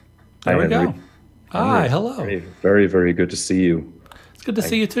There Hi, we go. Henry. Hi, Henry, hello. very, very, very good to see you. It's good to I,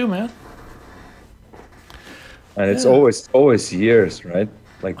 see you too, man. and it's Yeah. always years, right?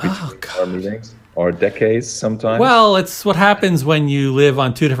 Like Oh, between our God. meetings, or decades sometimes. Well, it's what happens when you live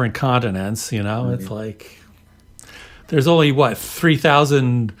on two different continents, you know? It's Mhm. like there's only, what,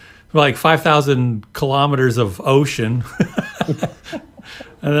 3,000, like 5,000 kilometers of ocean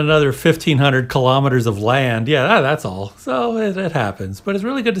and another 1,500 kilometers of land. Yeah, that's all. So it happens. But it's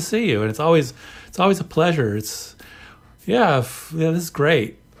really good to see you. And it's always a pleasure. Yeah, this is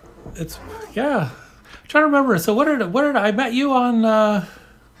great. It's, yeah. I'm trying to remember. So what did I met you on, what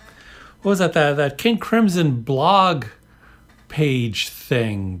was that King Crimson blog page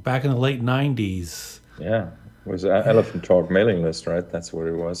thing back in the late 90s. Yeah, it was Elephant Talk mailing list, right? That's what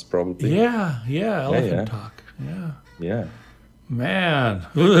it was, probably. Yeah, Yeah, Elephant yeah, Talk. Yeah. yeah. Man,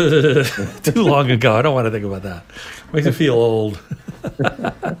 too long ago. I don't want to think about that. Makes me feel old.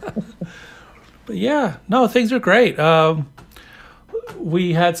 But yeah, no, things are great.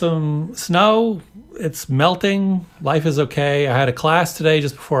 We had some snow. It's melting. Life is okay. I had a class today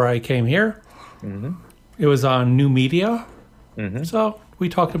just before I came here. hmm It was on new media. hmm So we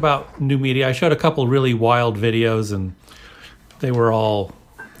talked about new media. I showed a couple really wild videos, and they were all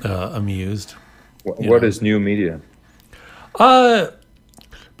amused. You What know, is new media? uh,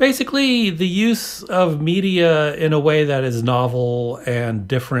 basically the use of media in a way that is novel and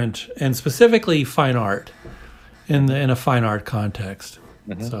different, and specifically fine art in a fine art context.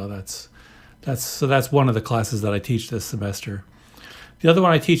 hmm So that's one of the classes that I teach this semester. The other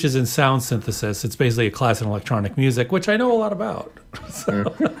one I teach is in sound synthesis. It's basically a class in electronic music, which I know a lot about.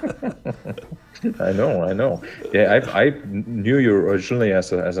 I know, I know. Yeah, I knew you originally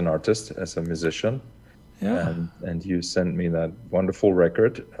as an artist, as a musician, Yeah. and you sent me that wonderful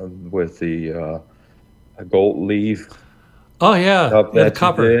record with the a gold leaf Oh yeah, stuff yeah. The that you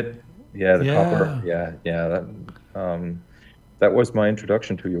copper. did. Yeah, the copper. Yeah. Yeah, yeah. That was my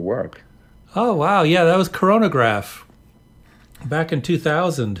introduction to your work. Oh wow. Yeah, that was Coronograph back in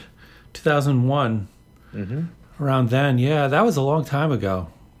 2000, 2001. hmm Around then. Yeah, that was a long time ago.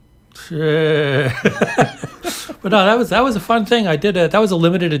 Yeah. But no, that was a fun thing. That was a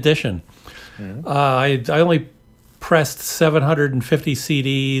limited edition. hmm I only pressed 750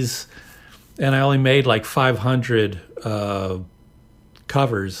 CDs, and I only made like 500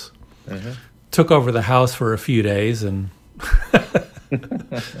 covers. hmm Took over the house for a few days and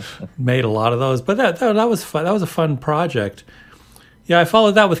made a lot of those. But that was fun. That was a fun project. Yeah, I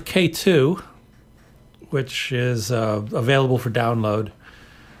followed that with K2, which is available for download.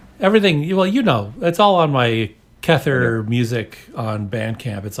 Everything, well, it's all on my Yeah. Kether music on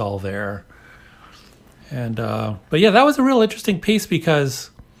Bandcamp. It's all there. And but yeah, that was a real interesting piece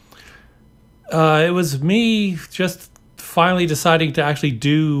because it was me just finally deciding to actually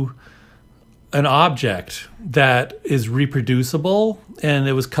do an object that is reproducible and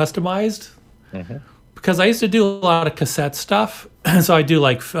it was customized hmm because I used to do a lot of cassette stuff. So I do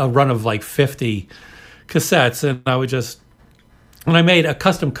like a run of like 50 cassettes, and I made a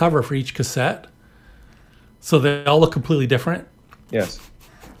custom cover for each cassette, so they all look completely different. Yes.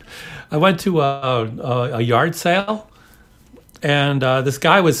 I went to a yard sale, and this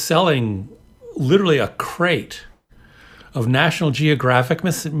guy was selling literally a crate of National Geographic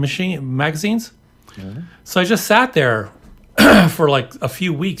magazines. hmm So I just sat there for like a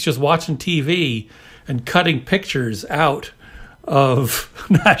few weeks just watching TV and cutting pictures out of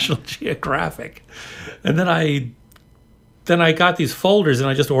National Geographic. And then I got these folders and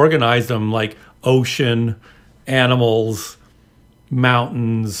I just organized them like ocean, animals,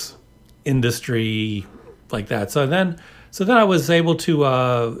 mountains, industry, like that. So then I was able to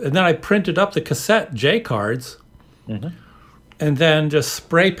and then I printed up the cassette J cards hmm and then just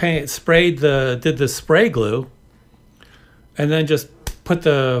did the spray glue and then just put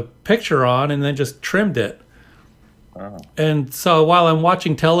the picture on and then just trimmed it. Oh. And so while I'm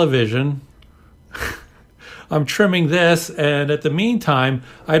watching television, I'm trimming this, and at the meantime,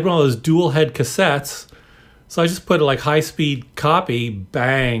 I had one of those dual head cassettes. So I just put like high speed copy,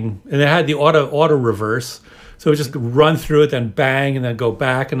 bang, and it had the auto reverse. So it would just run through it, then bang, and then go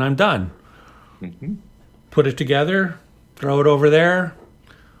back, and I'm done. hmm Put it together, throw it over there,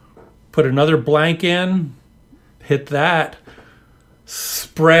 put another blank in, hit that,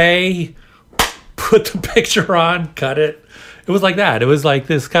 spray, put the picture on, cut it. It was like that. It was like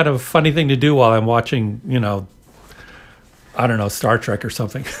this kind of funny thing to do while I'm watching, I don't know, Star Trek or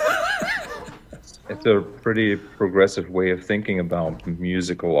something. It's a pretty progressive way of thinking about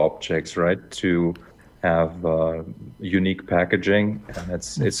musical objects, right? To have unique packaging, and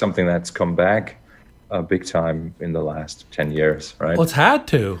it's something that's come back big time in the last 10 years, right? Well, it's had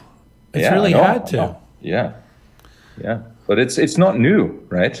to. It's Yeah, I really know, had I to. know. Yeah, yeah. But it's not new,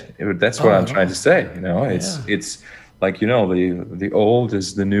 right? That's what I'm trying to say. You know, it's like, you know, the old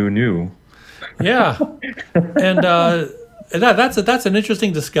is the new. Yeah, and that's an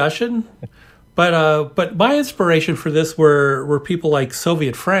interesting discussion. But my inspiration for this were people like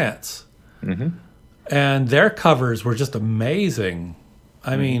Soviet France, and their covers were just amazing.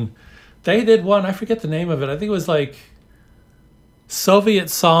 I mean, they did one, I forget the name of it. I think it was like Soviet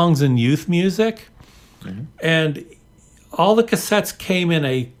songs and youth music, and all the cassettes came in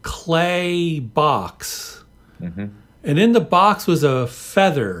a clay box, and in the box was a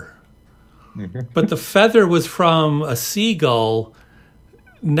feather, but the feather was from a seagull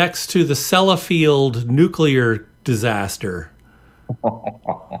next to the Sellafield nuclear disaster.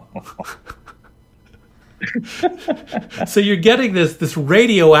 So you're getting this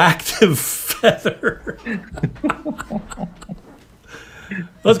radioactive feather.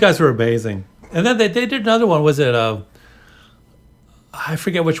 Those guys were amazing. And then they did another one. Was it I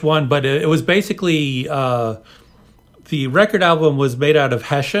forget which one, but it was basically the record album was made out of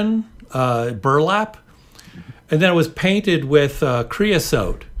hessian burlap, and then it was painted with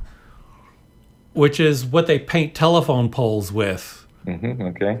creosote, which is what they paint telephone poles with.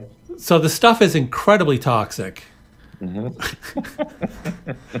 Okay. So the stuff is incredibly toxic.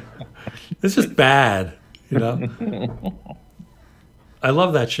 It's just bad, you know. I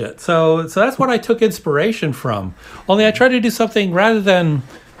love that shit. So that's what I took inspiration from. Only I tried to do something rather than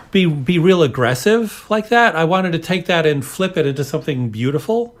be real aggressive like that. I wanted to take that and flip it into something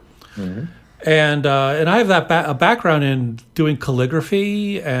beautiful. And I have a background in doing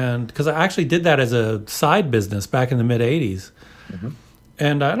calligraphy, and because I actually did that as a side business back in the mid '80s,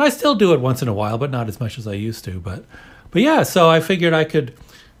 and I still do it once in a while, but not as much as I used to. But yeah, so I figured I could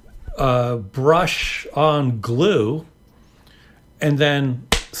brush on glue, and then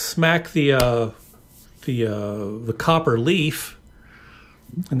smack the copper leaf,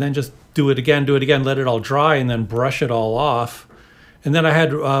 and then just do it again, let it all dry, and then brush it all off. And then I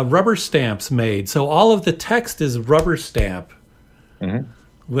had rubber stamps made. So all of the text is rubber stamp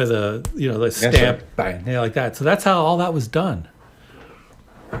with a, the stamp, bang, like that. So that's how all that was done.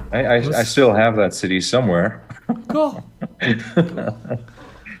 I still have that CD somewhere. Cool.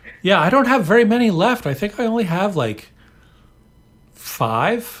 Yeah, I don't have very many left. I think I only have like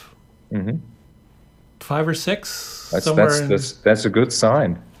 5. 5 or 6. That's a good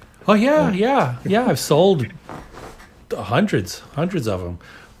sign. Oh, yeah. I've sold hundreds of them.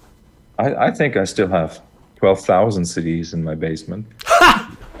 I think I still have 12,000 CDs in my basement.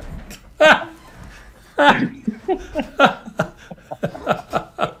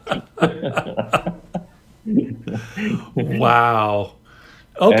 Wow.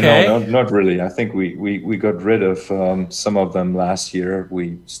 Okay. No, not really. I think we got rid of some of them last year.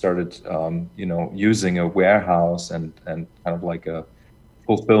 We started, using a warehouse and kind of like a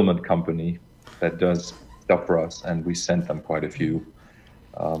fulfillment company that does stuff for us, and we sent them quite a few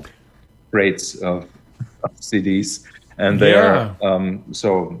crates of CDs, and they're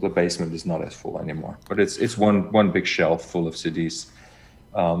so the basement is not as full anymore. But it's one big shelf full of CDs,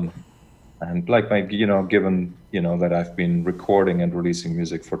 and given that I've been recording and releasing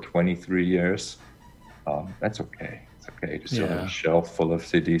music for 23 years, that's okay. It's okay to still have a shelf full of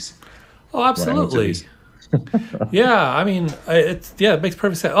CDs. Oh, absolutely. Yeah, I mean, it makes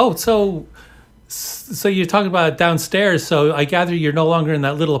perfect sense. Oh, so you're talking about downstairs. So I gather you're no longer in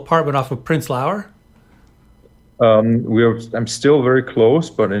that little apartment off of Prince Lauer? I'm still very close,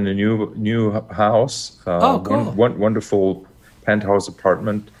 but in a new house. Cool. Wonderful penthouse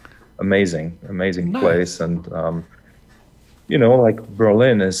apartment. Amazing Nice. place. And, like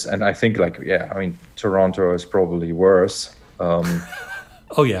Berlin is, and I think Toronto is probably worse.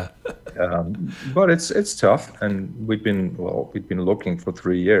 Oh, yeah. But it's tough. And we've been looking for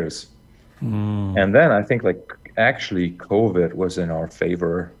 3 years. And then I think actually COVID was in our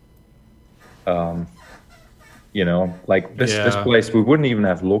favor. This place, we wouldn't even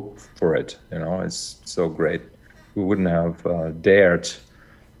have looked for it. It's so great. We wouldn't have dared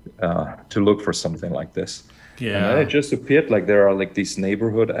to look for something like this. Yeah. And then it just appeared there are these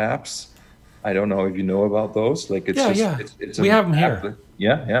neighborhood apps. I don't know if you know about those. It's we have them app here.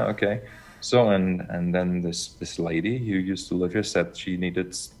 Yeah, okay. So and then this lady who used to live here said she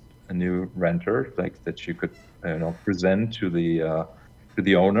needed a new renter, that she could present to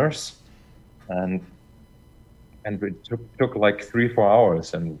the owners, and it took 3-4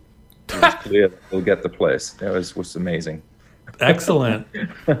 hours, and it was clear we'll get the place. It was amazing. Excellent.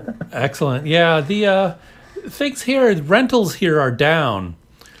 Yeah, the things here, rentals here are down,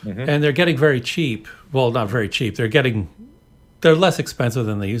 and they're getting very cheap. Well, not very cheap. They're getting they're less expensive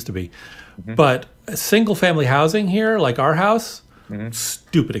than they used to be. But single family housing here, like our house,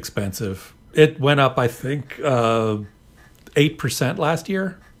 stupid expensive. It went up, I think, 8% last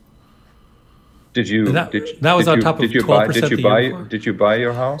year. Did you? That did, was did on you, top of did you 12% buy? Did the you year buy? before. Did you buy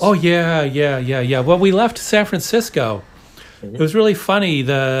your house? Oh yeah. When we left San Francisco, it was really funny.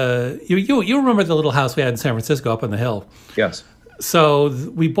 You remember the little house we had in San Francisco up on the hill? Yes. So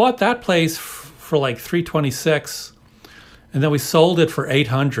we bought that place for like $326, and then we sold it for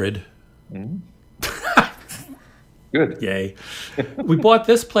 $800. Good. Yay! We bought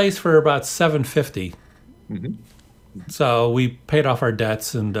this place for about $750. So we paid off our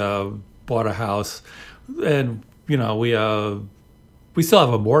debts and bought a house, and we still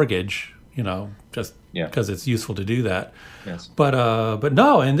have a mortgage. Just because it's useful to do that. Yes. But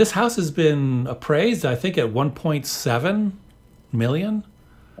no, and this house has been appraised, I think, at 1.7 million.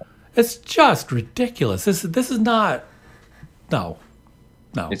 It's just ridiculous. This is not. No.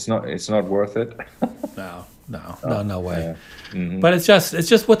 It's not worth it. No way. Yeah. But it's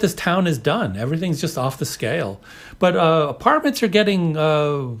just what this town has done. Everything's just off the scale. But apartments are getting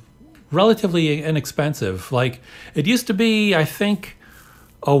relatively inexpensive. Like it used to be, I think,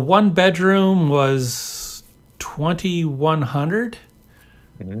 a 1-bedroom was $2,100,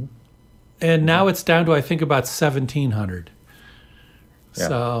 and now it's down to, I think, about $1,700. Yeah.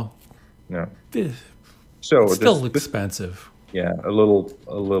 So, Yeah. So it's still expensive. Yeah, a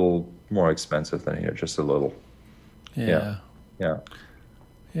little more expensive than here, just a little. Yeah. Yeah.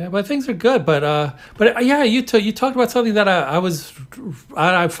 Yeah, but things are good. But yeah, you talked about something that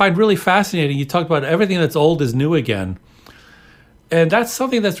I find really fascinating. You talked about everything that's old is new again, and that's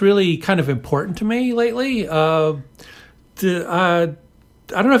something that's really kind of important to me lately. I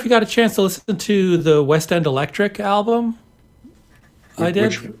don't know if you got a chance to listen to the West End Electric album. I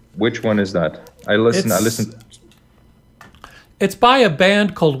did. Which one is that? I listened. It's by a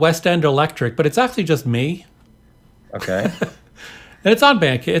band called West End Electric, but it's actually just me. Okay. And it's on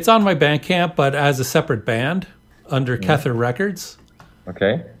Bandcamp. It's on my Bandcamp, but as a separate band under Kether Records.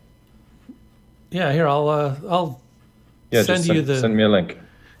 Okay. Yeah, here I'll send me a link.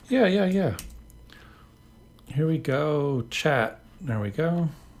 Yeah. Here we go. Chat. There we go.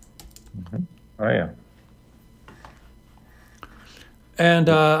 Oh yeah. And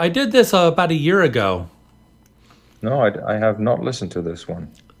I did this about a year ago. No, I have not listened to this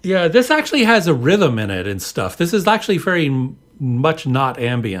one. Yeah, this actually has a rhythm in it and stuff. This is actually very much not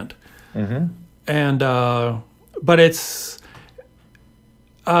ambient. And but it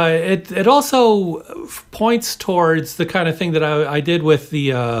also points towards the kind of thing that I did with the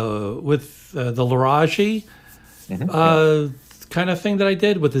Laraji kind of thing that I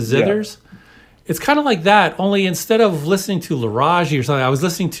did with the zithers. Yeah. It's kind of like that, only instead of listening to Laraji or something, I was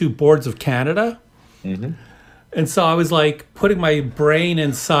listening to Boards of Canada. And so I was like putting my brain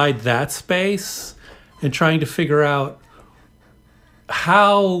inside that space and trying to figure out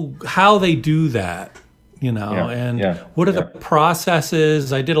how they do that, and what are the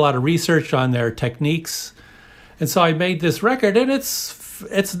processes. I did a lot of research on their techniques. And so I made this record, and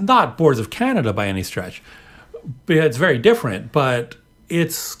it's not Boards of Canada by any stretch. It's very different, but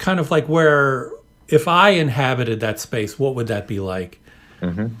it's kind of like where if I inhabited that space, what would that be like?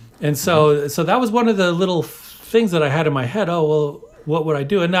 And so that was one of the little things that I had in my head. Oh, well, what would I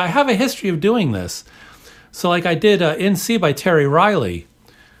do? And I have a history of doing this. So like I did In C by Terry Riley,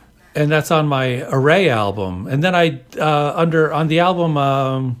 and that's on my Array album. And then I, on the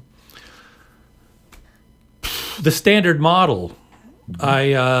album, The Standard Model,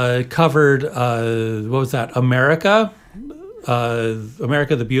 I covered, what was that? America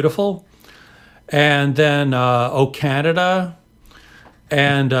the Beautiful. And then Oh Canada,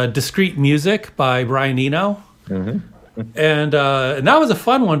 and Discrete Music by Brian Eno. And that was a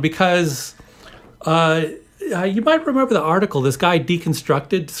fun one because you might remember the article. This guy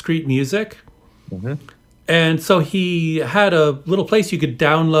deconstructed discrete music. And so he had a little place you could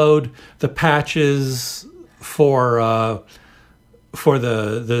download the patches for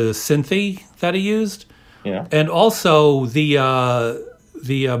the synthy that he used. Yeah. And also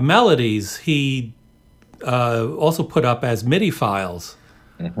the melodies he also put up as MIDI files.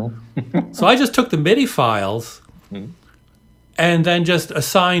 So I just took the MIDI files and then just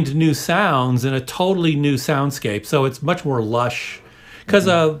assigned new sounds in a totally new soundscape. So it's much more lush.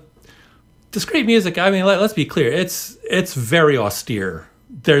 Because discrete music, I mean, let's be clear, it's very austere.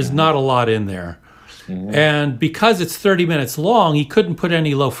 There's not a lot in there. And because it's 30 minutes long, he couldn't put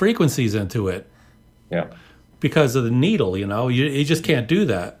any low frequencies into it. Yeah. Because of the needle, you just can't do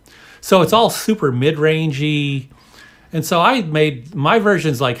that. So it's all super mid-rangey. And so I made my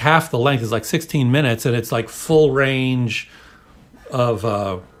version's like half the length, is like 16 minutes, and it's like full range,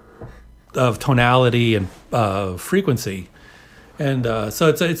 of tonality and frequency, and so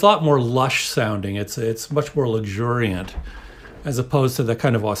it's a lot more lush sounding. It's much more luxuriant, as opposed to the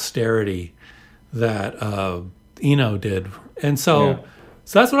kind of austerity that Eno did. And so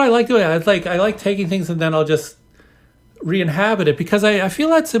that's what I like doing. I like taking things and then I'll just re-inhabit it, because I feel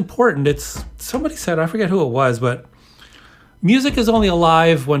that's important. It's, somebody said, I forget who it was, but music is only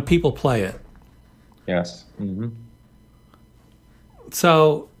alive when people play it. Yes. Mm-hmm.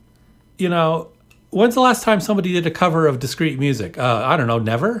 So, when's the last time somebody did a cover of discrete music? I don't know,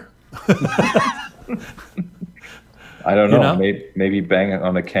 never? I don't know. Maybe Bang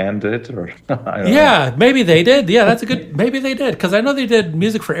on a Can did, or I don't know. Yeah, maybe they did. Yeah, that's a good. Maybe they did, because I know they did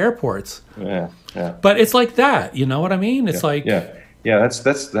music for airports. Yeah. But it's like that. You know what I mean? It's like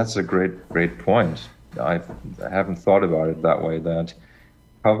That's a great point. I haven't thought about it that way. That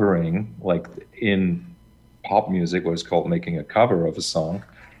covering, like in pop music, what is called making a cover of a song,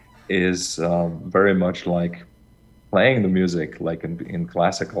 is very much like playing the music, like in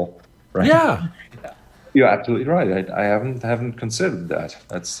classical, right? Yeah. You're absolutely right. I haven't considered that.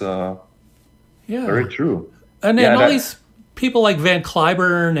 That's very true. And then all these people like Van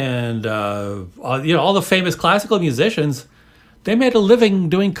Cliburn and all the famous classical musicians, they made a living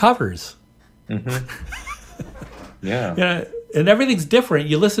doing covers. Mm-hmm. Yeah. And everything's different.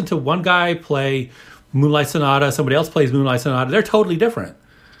 You listen to one guy play Moonlight Sonata, somebody else plays Moonlight Sonata. They're totally different,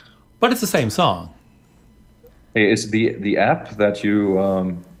 but it's the same song. Hey, is the app that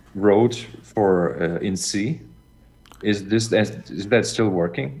you wrote for in C, is that still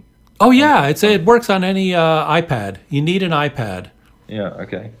working? Oh yeah, it works on any iPad. You need an iPad. Yeah.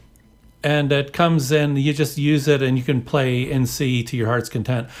 Okay. And it comes in. You just use it, and you can play in C to your heart's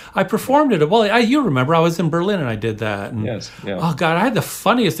content. I performed it. Well, you remember I was in Berlin and I did that. And, yes. Yeah. Oh God, I had the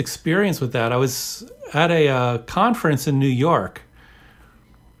funniest experience with that. I was at a conference in New York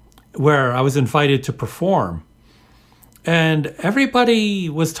where I was invited to perform. And everybody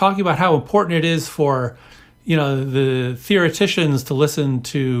was talking about how important it is for, the theoreticians to listen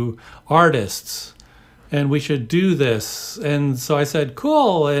to artists, and we should do this. And so I said,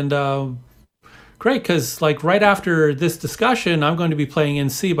 cool, and great, because like right after this discussion, I'm going to be playing In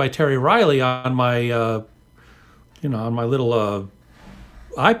C by Terry Riley on my, on my little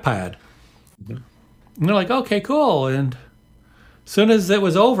iPad. Mm-hmm. And they're like, okay, cool. And as soon as it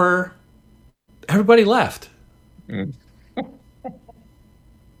was over, everybody left. Mm.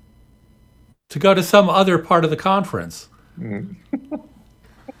 To go to some other part of the conference. Mm.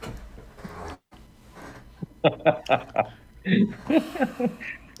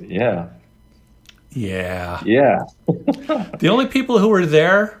 Yeah. The only people who were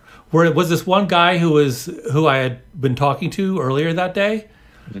there was this one guy who I had been talking to earlier that day,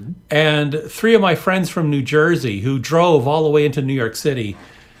 mm-hmm. and 3 of my friends from New Jersey who drove all the way into New York City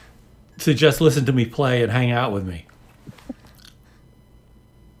to just listen to me play and hang out with me.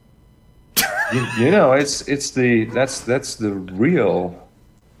 It's the real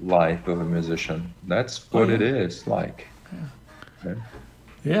life of a musician. That's what it is like.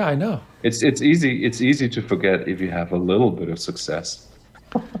 Yeah, I know. It's easy to forget if you have a little bit of success.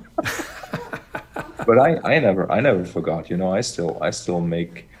 But I never forgot. I still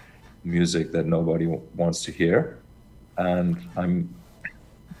make music that nobody wants to hear, and I'm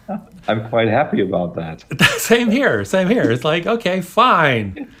quite happy about that. Same here. It's like, okay,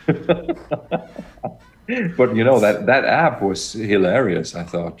 fine. But that app was hilarious. I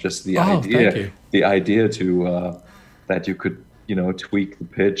thought just the idea to that you could tweak the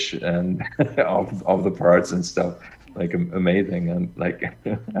pitch and of the parts and stuff, like amazing, and like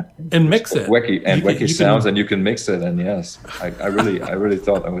and mix it wacky sounds, and you can mix it. And yes, I really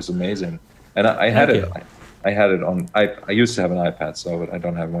thought that was amazing. And I had it on. I used to have an iPad, so I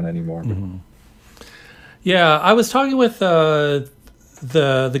don't have one anymore. Mm-hmm. Yeah, I was talking with the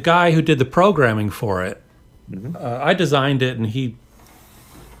guy who did the programming for it. Mm-hmm. I designed it, and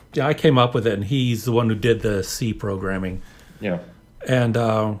I came up with it, and he's the one who did the C programming. Yeah, and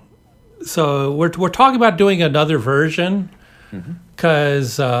so we're talking about doing another version,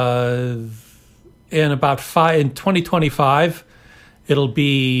 because in 2025. It'll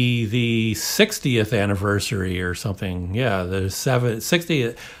be the 60th anniversary or something. Yeah, the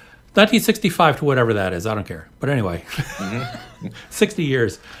 60th, 1965 to whatever that is. I don't care. But anyway, 60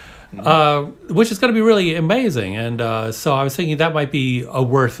 years, which is going to be really amazing. And so I was thinking that might be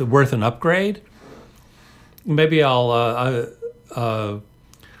worth an upgrade. Maybe I'll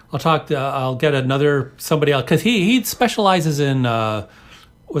talk. I'll get somebody else, because he specializes in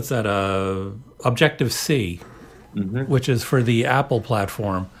what's that? Objective-C. Mm-hmm. Which is for the Apple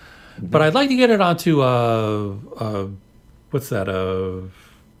platform, but I'd like to get it onto what's that?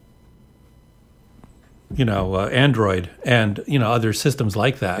 Android and other systems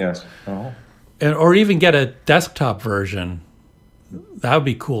like that. Yes. Oh. And or even get a desktop version. That would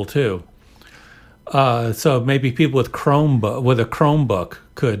be cool too. So maybe people with a Chromebook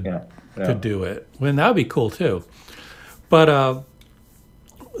could do it. And that would be cool too. But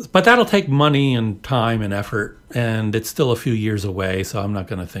that'll take money and time and effort, and it's still a few years away, so I'm not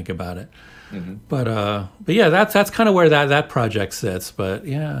going to think about it. Mm-hmm. But yeah, that's kind of where that project sits. But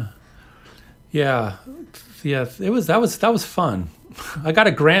yeah, that was fun. I got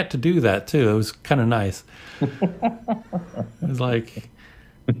a grant to do that too. It was kind of nice. It was like,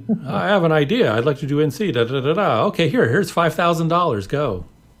 I have an idea. I'd like to do NC. Da, da, da, da. Okay, here's $5,000. Go.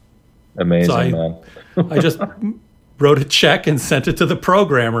 Amazing, man. I just wrote a check and sent it to the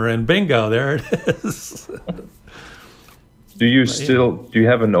programmer, and bingo, there it is. Do you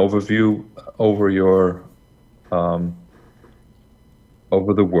have an overview over your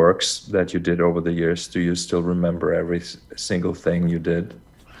over the works that you did over the years? Do you still remember every single thing you did?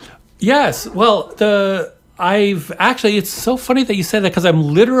 Yes. Well, it's so funny that you say that, because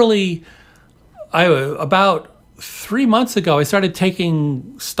about 3 months ago, I started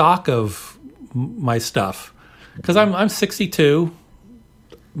taking stock of my stuff, because I'm 62,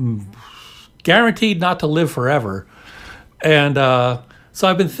 guaranteed not to live forever. And so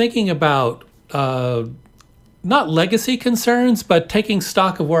I've been thinking about not legacy concerns, but taking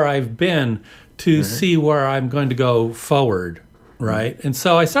stock of where I've been to see where I'm going to go forward, right? And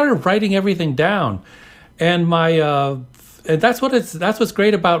so I started writing everything down, and and that's what's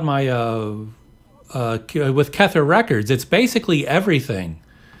great about my with Kether Records. It's basically everything.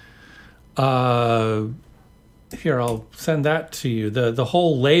 Here, I'll send that to you. The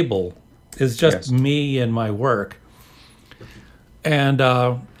whole label is just me and my work, and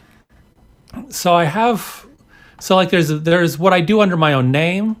so I have. So like there's what I do under my own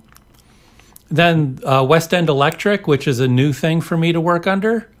name, then West End Electric, which is a new thing for me to work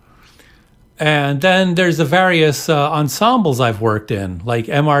under, and then there's the various ensembles I've worked in, like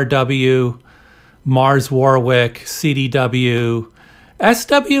MRW, Mars Warwick, CDW.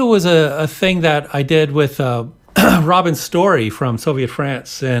 SW was a thing that I did with Robin Story from Soviet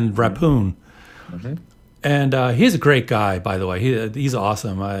France and Rapun. Mm-hmm. And he's a great guy, by the way. He's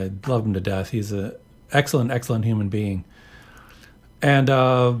awesome. I love him to death. He's a excellent human being. And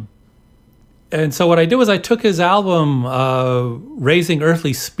so what I did was I took his album Raising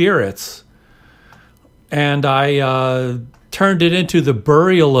Earthly Spirits, and I turned it into The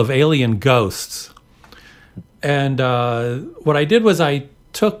Burial of Alien Ghosts. And what I did was I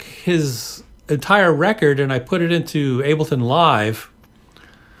took his entire record and I put it into Ableton Live,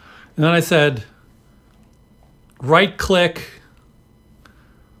 and then I said, right click,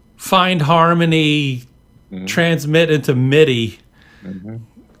 find harmony, transmit into MIDI.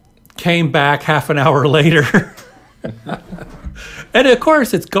 Came back half an hour later. And of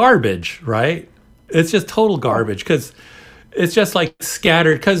course it's garbage, right? It's just total garbage, because it's just like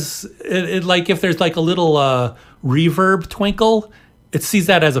scattered, because it like if there's like a little reverb twinkle, it sees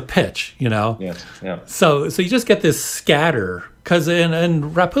that as a pitch, Yes, yeah. So you just get this scatter, because in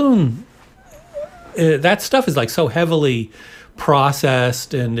Rapun, that stuff is like so heavily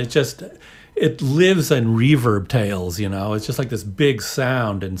processed, and it lives in reverb tails, It's just like this big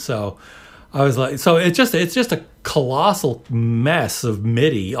sound, and so I was like, so it's just a colossal mess of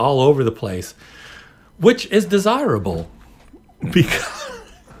MIDI all over the place, which is desirable, because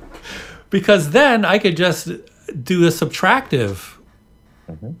then I could just do the subtractive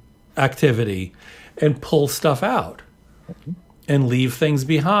activity and pull stuff out and leave things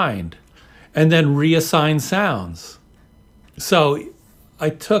behind, and then reassign sounds. So I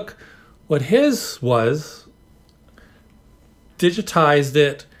took what his was, digitized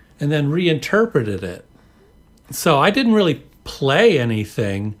it, and then reinterpreted it. So I didn't really play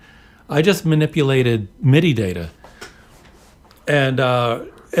anything. I just manipulated MIDI data. And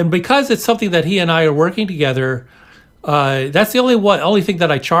because it's something that he and I are working together, that's the only thing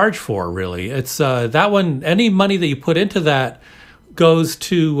that I charge for, really. It's that one. Any money that you put into that goes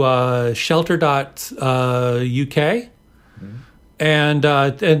to shelter.uk. And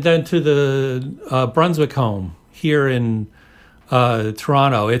then to the Brunswick Home here in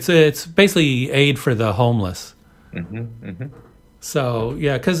Toronto. It's basically aid for the homeless. So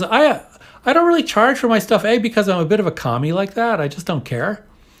yeah, because I don't really charge for my stuff. A, because I'm a bit of a commie like that. I just don't care.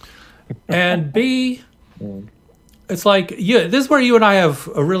 And B, it's like this is where you and I have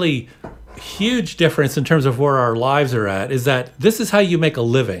a really huge difference in terms of where our lives are at. Is that this is how you make a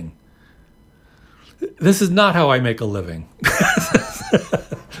living. This is not how I make a living.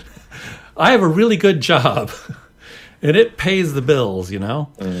 I have a really good job, and it pays the bills, you know.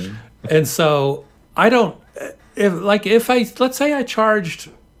 Mm. And so I don't. If let's say I charged,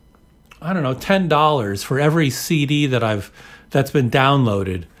 I don't know, $10 for every CD that's been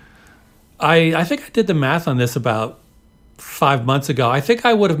downloaded. I think I did the math on this about 5 months ago. I think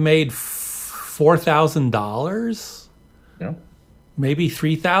I would have made $4,000. Yeah. Maybe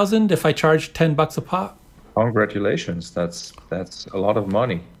 3,000 if I charged $10 a pop. Congratulations. That's a lot of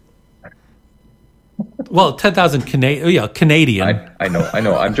money. Well, 10,000 Canadian. I know.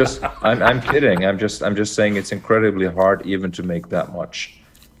 I'm kidding. I'm just saying it's incredibly hard even to make that much.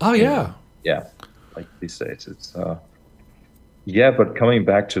 Oh yeah. Yeah. Like these days, it's yeah. But coming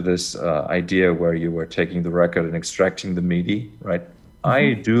back to this idea where you were taking the record and extracting the MIDI, right?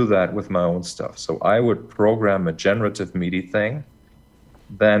 I do that with my own stuff. So I would program a generative MIDI thing,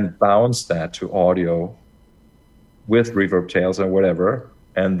 then bounce that to audio with reverb tails or whatever,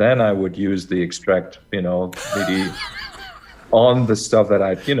 and then I would use the extract, MIDI on the stuff that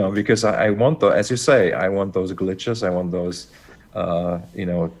because I want as you say, I want those glitches, I want those,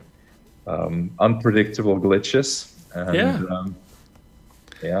 unpredictable glitches. And,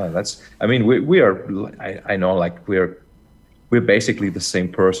 that's. I mean, we are. I know, like we're basically the same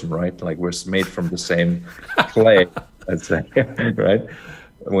person, right? Like we're made from the same clay, I'd say, right?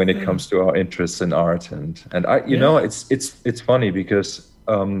 When it comes to our interests in art, and it's funny because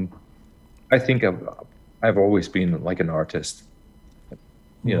I think I've always been like an artist.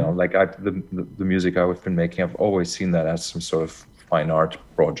 Like the music I've been making, I've always seen that as some sort of fine art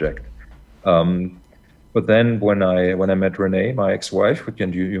project. But then when I met Renee, my ex-wife,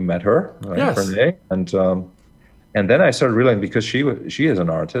 and you met her, right? Yes. Renee, and then I started realizing, because she is an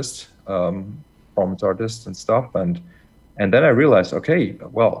artist, performance artist and stuff, and then I realized, okay,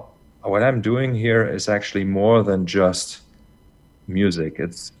 well, what I'm doing here is actually more than just music.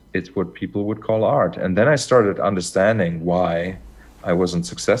 It's what people would call art. And then I started understanding why I wasn't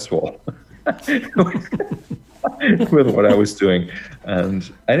successful with what I was doing,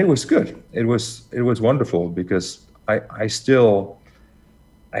 and it was good. It was wonderful, because I still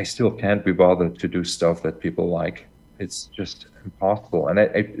can't be bothered to do stuff that people like. It's just impossible, and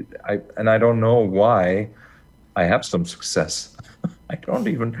I don't know why I have some success. I don't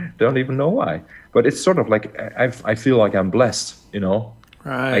even know why, but it's sort of like I feel like I'm blessed,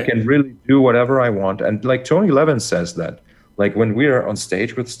 Right. I can really do whatever I want, and like Tony Levin says that, like when we are on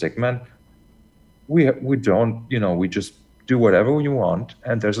stage with Stickman, we don't, we just do whatever we want,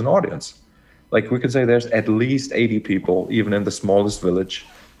 and there's an audience. Like we can say there's at least 80 people, even in the smallest village,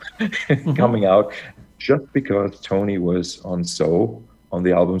 coming out, just because Tony was on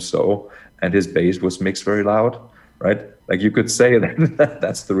the album So, and his bass was mixed very loud, right? Like you could say that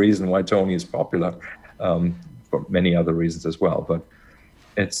that's the reason why Tony is popular, for many other reasons as well. But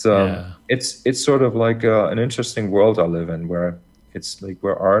it's sort of like an interesting world I live in, where it's like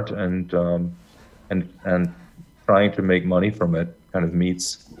where art and trying to make money from it kind of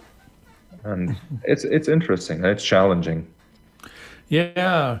meets, and it's interesting and it's challenging.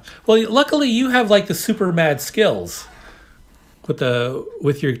 Yeah. Well, luckily you have like the super mad skills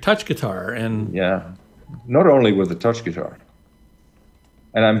with your touch guitar, and not only with the touch guitar.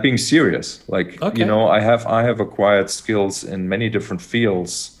 And I'm being serious. Like, okay. I have acquired skills in many different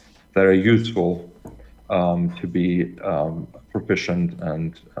fields that are useful to be proficient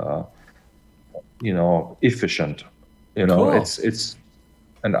and efficient. Cool. It's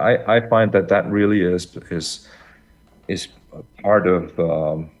and I find that really is part of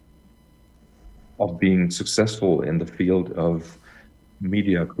being successful in the field of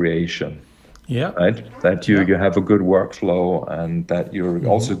media creation. Yeah. Right. That you have a good workflow, and that you're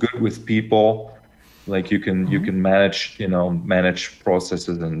also good with people. Like you can manage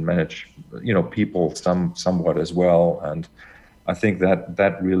processes and manage people somewhat as well. And I think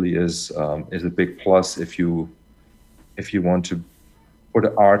that really is a big plus if you want to put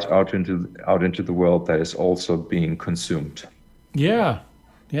art out into the world that is also being consumed. Yeah,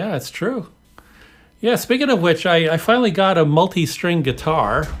 it's true. Yeah, speaking of which, I finally got a multi-string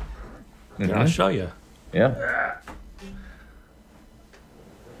guitar. Mm-hmm. I'll show you. Yeah.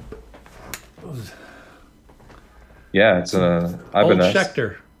 Yeah, it's an Ibanez.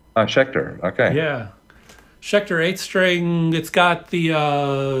 Schecter. Schecter. Okay. Yeah, Schecter 8-string. It's got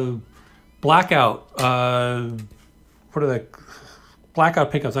the blackout. What are the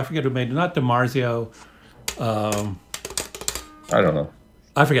blackout pickups? I forget who made it. Not DiMarzio. I don't know.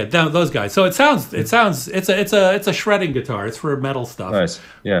 I forget those guys. So it's a shredding guitar. It's for metal stuff. Nice.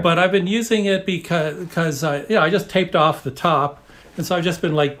 Yeah. But I've been using it because I just taped off the top, and so I've just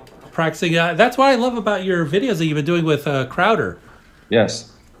been like practicing. That's what I love about your videos that you've been doing with Crowder.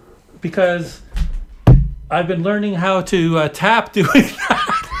 Yes. Because I've been learning how to tap doing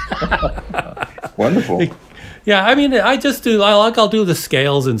that. Wonderful. Yeah, I mean, I just do. I'll do the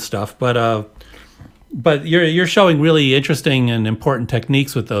scales and stuff, but you're showing really interesting and important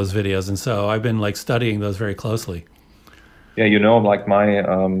techniques with those videos, and so I've been like studying those very closely. Yeah, like my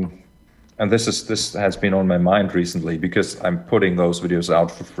and this has been on my mind recently because I'm putting those videos out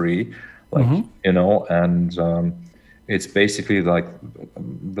for free, like and it's basically like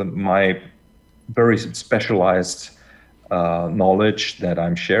my very specialized knowledge that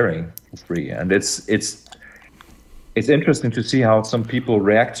I'm sharing for free, and it's interesting to see how some people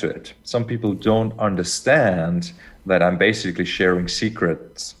react to it. Some people don't understand that I'm basically sharing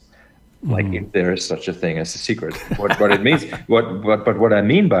secrets, like if there is such a thing as a secret. What it means, but what I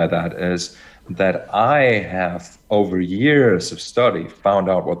mean by that is that I have over years of study found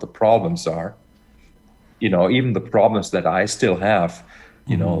out what the problems are. Even the problems that I still have,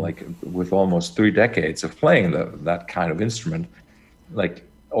 like with almost 3 decades of playing that kind of instrument, like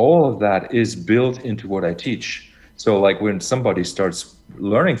all of that is built into what I teach. So like when somebody starts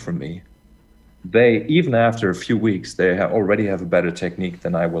learning from me, they, even after a few weeks, they already have a better technique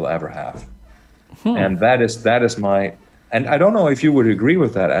than I will ever have. And that is my, and I don't know if you would agree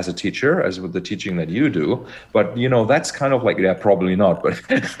with that as a teacher, as with the teaching that you do, but that's kind of like, yeah, probably not. But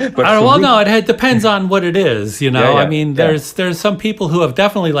no, it depends on what it is. I mean, there's some people who have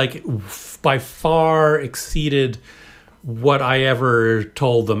definitely like by far exceeded what I ever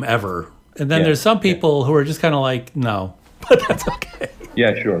told them ever. And then there's some people who are just kind of like, no, but that's okay.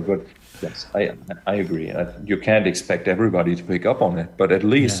 Yeah, sure. But yes, I agree. You can't expect everybody to pick up on it, but at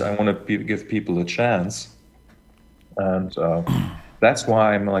least I want to give people a chance. And that's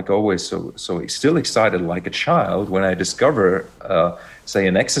why I'm like always so still excited like a child when I discover, say,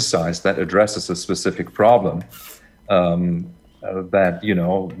 an exercise that addresses a specific problem that,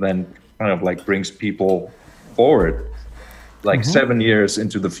 then kind of like brings people forward like 7 years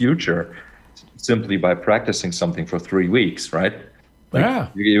into the future simply by practicing something for 3 weeks, right? Like,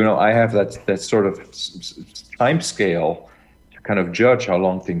 I have that sort of time scale to kind of judge how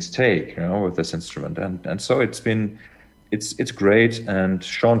long things take, with this instrument. And so it's great. And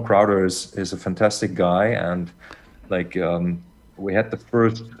Sean Crowder is a fantastic guy. And like, we had the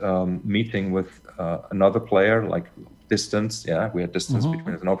first meeting with another player, like distance. Yeah, we had distance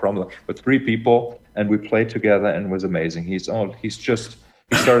between us, no problem. But 3 people, and we played together, and it was amazing. He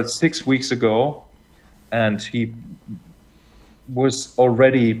started 6 weeks ago, and he was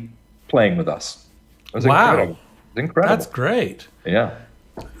already playing with us. It was incredible. It was incredible. That's great. Yeah,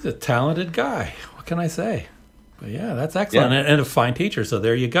 he's a talented guy. What can I say? But yeah, that's excellent, and a fine teacher. So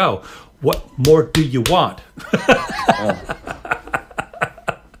there you go. What more do you want?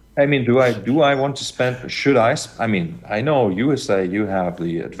 I mean, do I want to spend? Should I? I mean, I know you say you have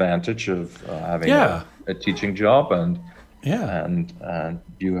the advantage of having a teaching job, and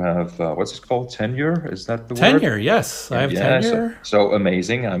you have what's it called? Tenure? Is that the word? Tenure? Yes, I have tenure. So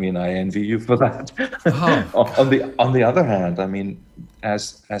amazing. I mean, I envy you for that. On the other hand, I mean,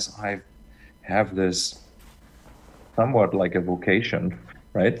 as I have this somewhat like a vocation,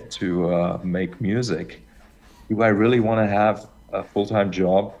 right, to make music, do I really want to have a full-time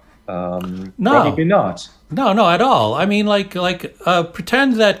job? No, probably not. No, at all. I mean, like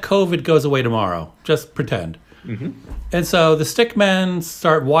pretend that COVID goes away tomorrow. Just pretend. And so the Stickmen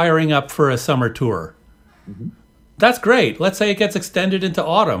start wiring up for a summer tour. That's great. Let's say it gets extended into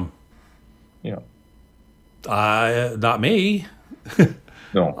autumn. Yeah. Not me.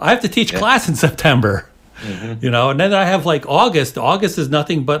 No. I have to teach class in September. And then I have like August. August is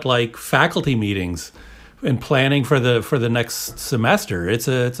nothing but like faculty meetings and planning for the next semester. It's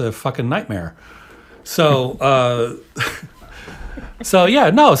a fucking nightmare. So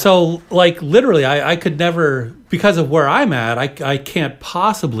so like literally I could never, because of where I'm at, I can't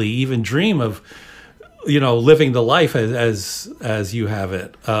possibly even dream of living the life as you have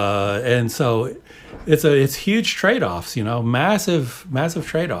it. And so it's huge trade-offs, massive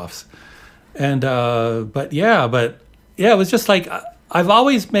trade-offs. And but it was just like I've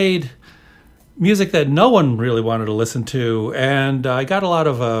always made music that no one really wanted to listen to, and I got a lot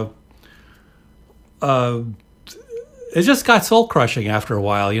of it just got soul crushing after a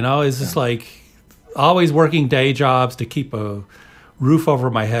while. It's just like always working day jobs to keep a roof over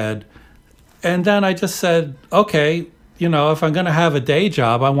my head, and then I just said, okay, if I'm gonna have a day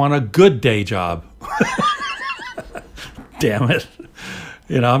job, I want a good day job. Damn it.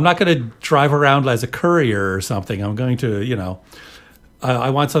 I'm not going to drive around as a courier or something. I'm going to, I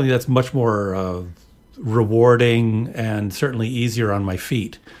want something that's much more rewarding and certainly easier on my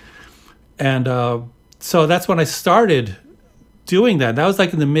feet. And so that's when I started doing that. That was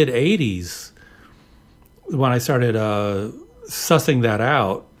like in the mid 80s. when I started sussing that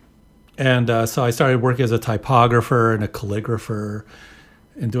out. And so I started working as a typographer and a calligrapher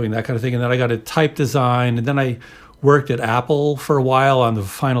and doing that kind of thing. And then I got a type design. And then I worked at Apple for a while on the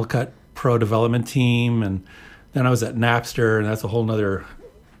Final Cut Pro development team. And then I was at Napster, and that's a whole nother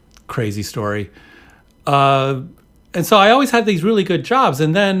crazy story. And so I always had these really good jobs.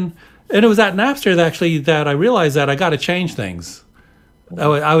 And it was at Napster that I realized that I got to change things.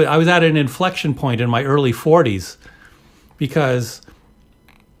 I was at an inflection point in my early 40s because,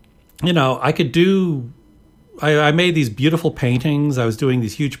 I could I made these beautiful paintings. I was doing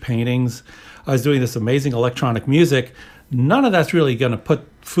these huge paintings. I was doing this amazing electronic music. None of that's really going to put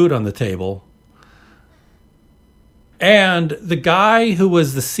food on the table. And the guy who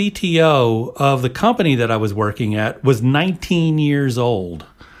was the CTO of the company that I was working at was 19 years old.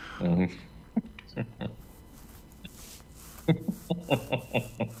 Mm-hmm.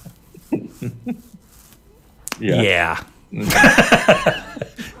 Yeah.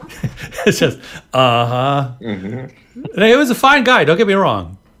 It's just, Mm-hmm. It was a fine guy, don't get me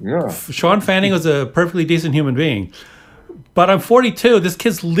wrong. Yeah. Sean Fanning was a perfectly decent human being. But I'm 42. This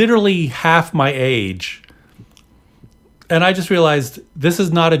kid's literally half my age. And I just realized this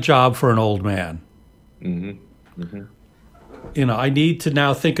is not a job for an old man. Mm-hmm. Mm-hmm. I need to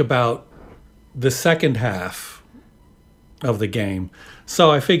now think about the second half of the game. So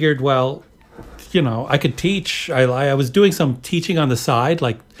I figured, well, I could teach. I was doing some teaching on the side,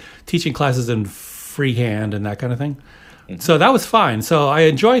 like teaching classes in freehand and that kind of thing. Mm-hmm. So that was fine. So I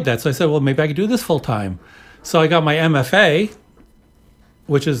enjoyed that. So I said, well, maybe I could do this full time. So I got my MFA,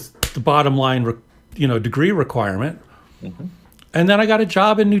 which is the bottom line, degree requirement. Mm-hmm. And then I got a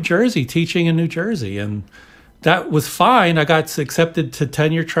job in New Jersey, teaching in New Jersey. And that was fine. I got accepted to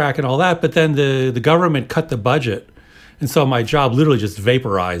tenure track and all that. But then the government cut the budget. And so my job literally just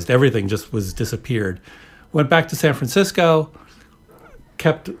vaporized. Everything just disappeared. Went back to San Francisco,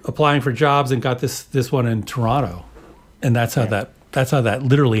 kept applying for jobs, and got this one in Toronto. And that's how that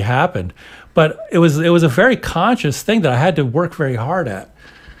literally happened. But it was a very conscious thing that I had to work very hard at.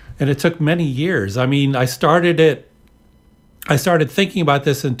 And it took many years. I mean, I started thinking about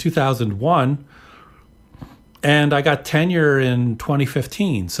this in 2001, and I got tenure in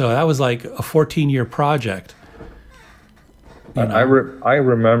 2015. So that was like a 14-year project. I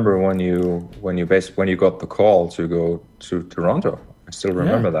remember when you got the call to go to Toronto. I still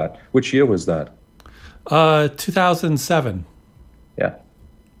remember that. Which year was that? 2007.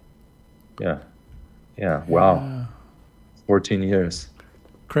 Yeah. Wow. 14 years.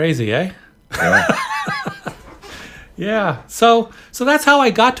 Crazy, eh? Yeah. Yeah. So that's how I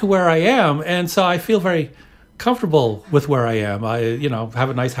got to where I am, and so I feel very comfortable with where I am. I have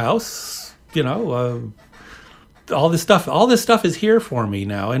a nice house. All this stuff is here for me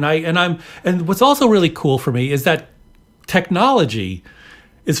now, and what's also really cool for me is that technology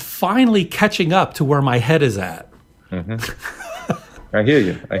is finally catching up to where my head is at. Mm-hmm. I hear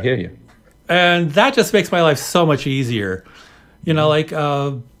you. And that just makes my life so much easier. Like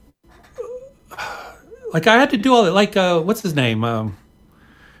I had to do all that. Like what's his name?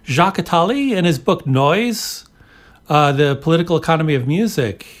 Jacques Attali, in his book Noise, The Political Economy of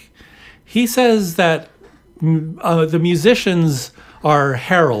Music. He says that the musicians are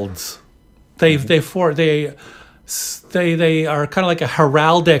heralds. They are kind of like a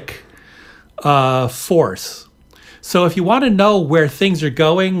heraldic force. So if you want to know where things are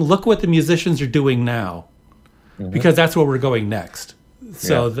going, look what the musicians are doing now, because that's where we're going next.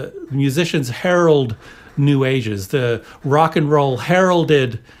 So the musicians herald new ages. The rock and roll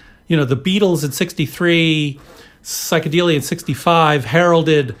heralded, the Beatles in '63, psychedelia in '65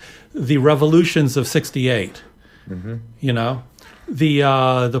 heralded the revolutions of '68. Mm-hmm.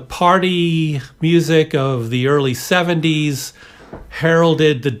 The party music of the early '70s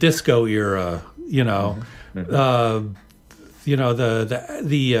heralded the disco era. Mm-hmm.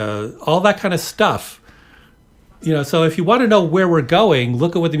 All that kind of stuff. So if you want to know where we're going,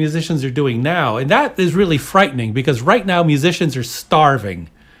 look at what the musicians are doing now. And that is really frightening, because right now musicians are starving.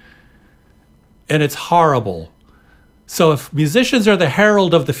 And it's horrible. So if musicians are the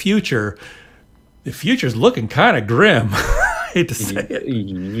herald of the future's looking kind of grim. I hate to say it.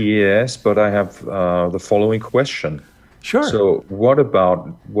 Yes, but I have the following question. Sure. So what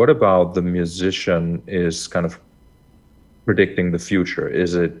about the musician is kind of predicting the future?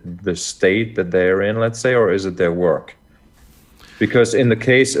 Is it the state that they're in, let's say, or is it their work? Because in the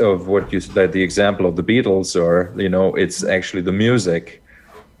case of what you said, the example of the Beatles, or it's actually the music.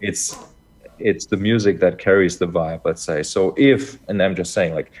 It's the music that carries the vibe, let's say. So if, and I'm just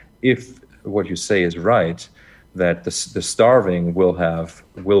saying, like, if what you say is right, the starving will have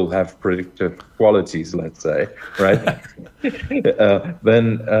predictive qualities, let's say, right?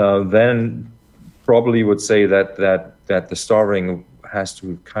 Then probably would say that the starving has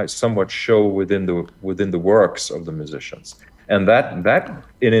to somewhat show within the works of the musicians, and that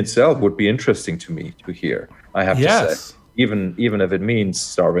in itself would be interesting to me to hear. I have to say, even if it means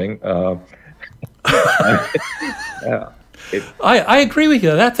starving. I agree with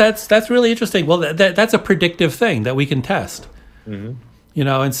you. That's really interesting. Well, that's a predictive thing that we can test,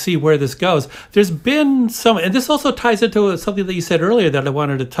 and see where this goes. There's been some, and this also ties into something that you said earlier that I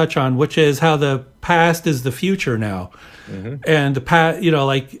wanted to touch on, which is how the past is the future now, and the past.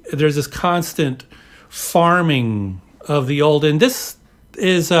 Like there's this constant farming of the old, and this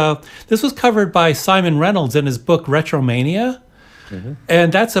was covered by Simon Reynolds in his book Retromania.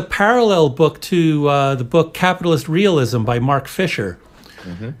 And that's a parallel book to the book Capitalist Realism by Mark Fisher.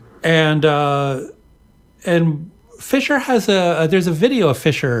 And Fisher has there's a video of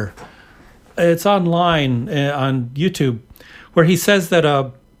Fisher, it's online on YouTube, where he says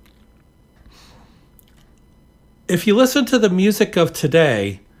that if you listen to the music of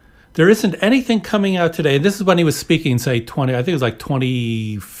today, there isn't anything coming out today. And this is when he was speaking, say I think it was like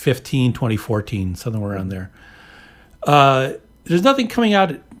 2015, 2014, somewhere around there. There's nothing coming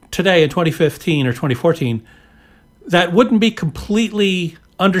out today in 2015 or 2014 that wouldn't be completely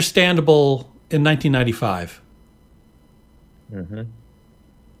understandable in 1995.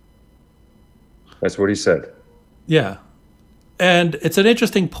 That's what he said. Yeah. And it's an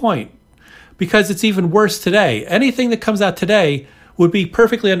interesting point because it's even worse today. Anything that comes out today would be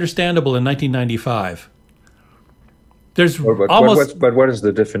perfectly understandable in 1995. But what is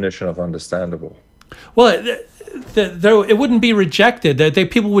the definition of understandable? Well, it wouldn't be rejected.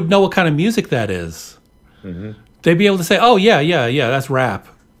 People would know what kind of music that is. They'd be able to say, "Oh yeah, that's rap,"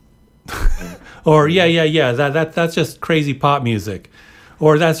 or yeah, that's just crazy pop music,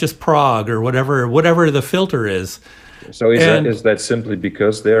 or that's just prog, or whatever the filter is. So is that simply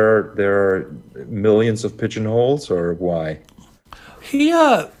because there are millions of pigeonholes, or why?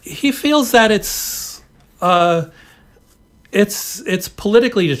 He feels that it's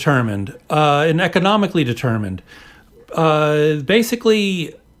politically determined and economically determined.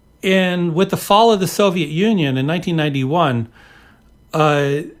 Basically, with the fall of the Soviet Union in 1991,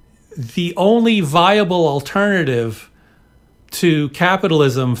 the only viable alternative to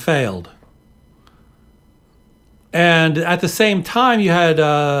capitalism failed. And at the same time, you had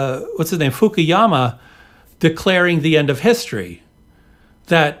Fukuyama declaring the end of history,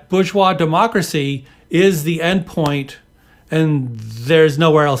 that bourgeois democracy is the end point and there's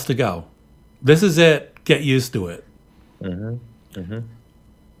nowhere else to go. This is it. Get used to it. And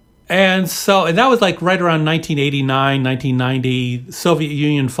that was like right around 1989, 1990. The Soviet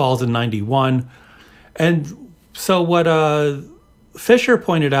Union falls in 91. And so what Fisher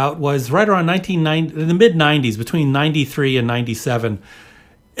pointed out was right around 1990, in the mid-90s, between 93 and 97,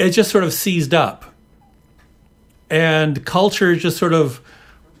 it just sort of seized up. And culture just sort of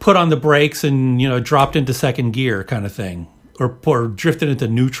put on the brakes and, dropped into second gear kind of thing. Or drifted into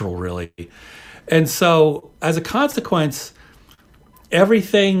neutral, really. And so, as a consequence,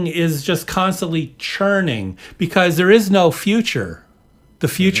 everything is just constantly churning because there is no future. The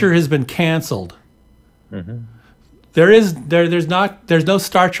future has been canceled. There's no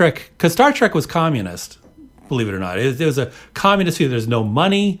Star Trek, because Star Trek was communist, believe it or not. It was a communist view. There's no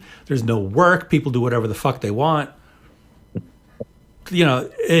money, there's no work, people do whatever the fuck they want.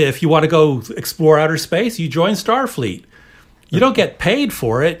 If you want to go explore outer space, you join Starfleet. You don't get paid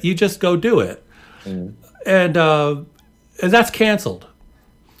for it. You just go do it. And that's canceled.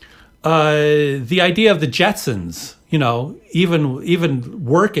 The idea of the Jetsons, even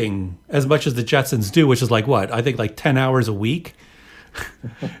working as much as the Jetsons do, which is like what? I think like 10 hours a week.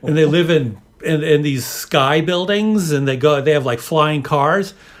 And they live in these sky buildings and they have like flying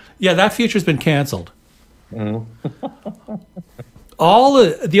cars. Yeah, that future's been canceled. The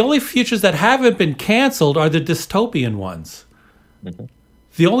only futures that haven't been canceled are the dystopian ones.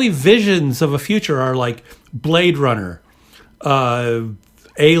 The only visions of a future are like Blade Runner,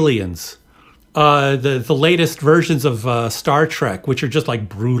 Aliens, the latest versions of Star Trek, which are just like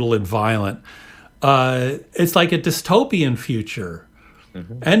brutal and violent. It's like a dystopian future.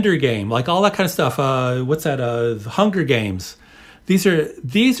 Ender Game, like all that kind of stuff. What's that? Hunger Games. These are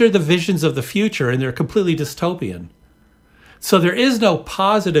the visions of the future, and they're completely dystopian. So there is no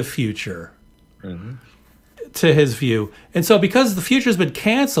positive future. To his view. And so because the future's been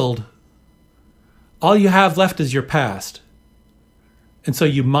canceled, all you have left is your past. And so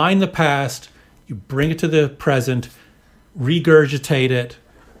you mine the past, you bring it to the present, regurgitate it,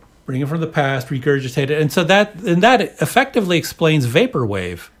 bring it from the past, regurgitate it, and so that effectively explains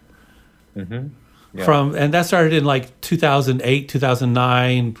vaporwave. Mm-hmm. Yeah. And that started in like 2008,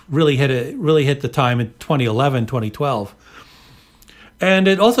 2009. Really hit the time in 2011, 2012. And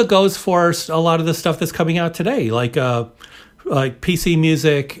it also goes for a lot of the stuff that's coming out today, like PC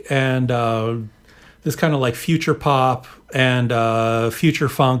music and this kind of like future pop and future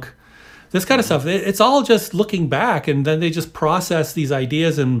funk, this kind of stuff. It's all just looking back, and then they just process these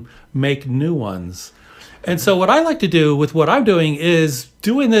ideas and make new ones. And so what I like to do with what I'm doing is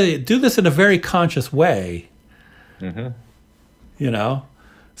do this in a very conscious way. Mm-hmm. You know?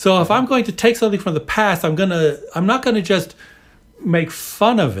 So if I'm going to take something from the past, I'm not gonna just make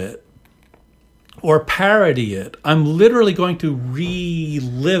fun of it or parody it. I'm literally going to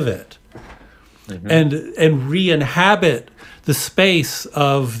relive it. Mm-hmm. and re-inhabit the space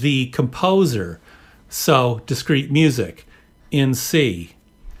of the composer. So discrete music in C.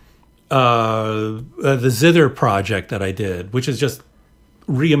 The Zither project that I did, which is just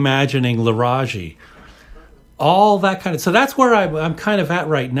reimagining Laraji. All that kind of, so that's where I'm kind of at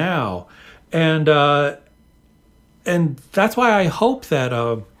right now. And that's why I hope that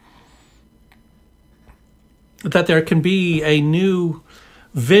that there can be a new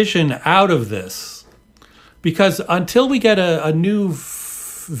vision out of this, because until we get a new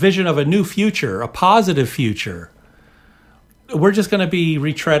vision of a new future, a positive future, we're just going to be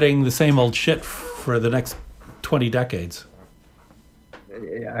retreading the same old shit for the next 20 decades.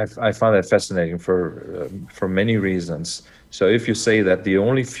 I find that fascinating for many reasons. So if you say that the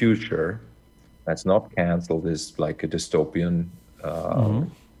only future that's not canceled is like a dystopian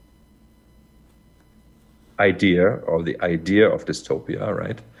idea, or the idea of dystopia,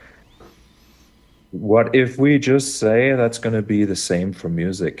 right? What if we just say that's going to be the same for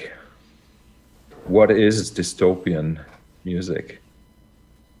music? What is dystopian music?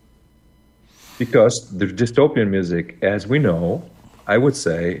 Because the dystopian music, as we know, I would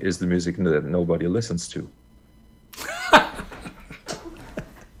say, is the music that nobody listens to.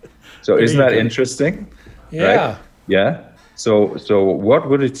 So isn't that interesting? Yeah. Right? Yeah. So what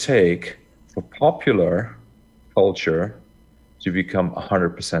would it take for popular culture to become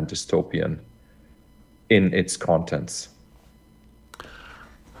 100% dystopian in its contents?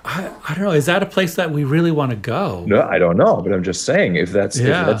 I don't know. Is that a place that we really want to go? No, I don't know, but I'm just saying, if that's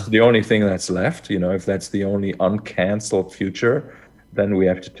the only thing that's left, if that's the only uncanceled future, then we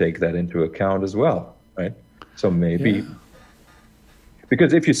have to take that into account as well, right? So maybe,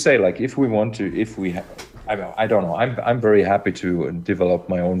 because if you say, like, I don't know, I'm very happy to develop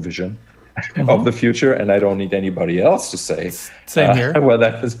my own vision of the future, and I don't need anybody else to say. Same here. Well,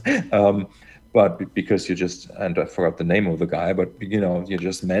 that is, but because and I forgot the name of the guy, but you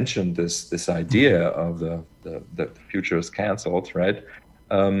just mentioned this idea of the future is canceled, right?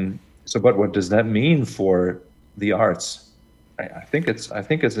 But what does that mean for the arts? I think it's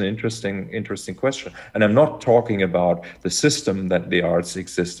an interesting question, and I'm not talking about the system that the arts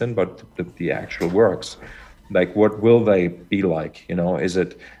exist in, but the actual works. Like, what will they be like? Is there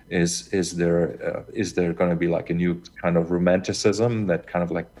going to be like a new kind of romanticism that kind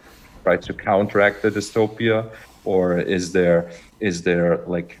of like tries to counteract the dystopia, or is there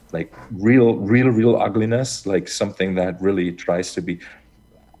like real ugliness, like something that really tries to be?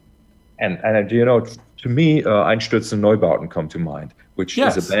 And to me, Einstürzen Neubauten come to mind, which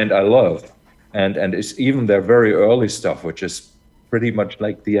is a band I love, and it's even their very early stuff, which is pretty much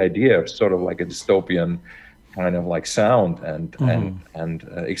like the idea of sort of like a dystopian kind of like sound and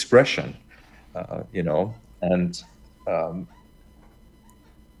expression, and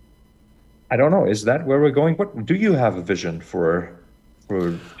I don't know, is that where we're going? What do you have a vision for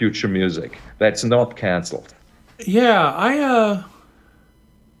future music that's not canceled? Yeah,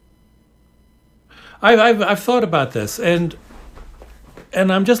 I've thought about this, and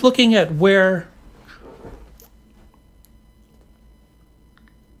I'm just looking at where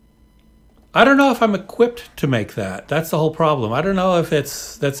I don't know if I'm equipped to make that. That's the whole problem. I don't know if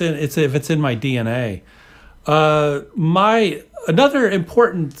it's in my DNA. Another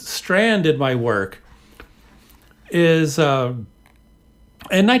important strand in my work is in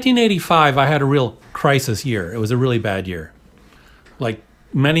 1985 I had a real crisis year. It was a really bad year. Like,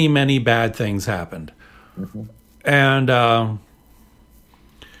 many bad things happened. Mm-hmm. And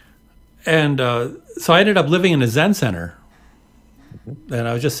so I ended up living in a Zen center. Mm-hmm. And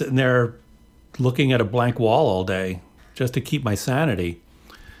I was just sitting there looking at a blank wall all day just to keep my sanity.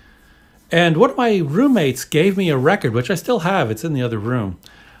 And one of my roommates gave me a record, which I still have. It's in the other room.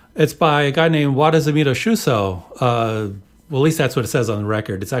 It's by a guy named Wadazumito Shuso. Well, at least that's what it says on the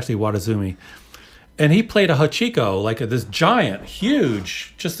record. It's actually Wadazumi. and he played a hachiko, like this giant,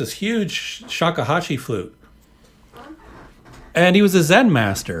 huge, just this huge shakuhachi flute. And he was a Zen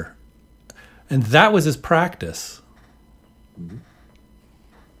master, and that was his practice. Mm-hmm.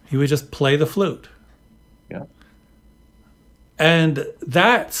 He would just play the flute. Yeah. And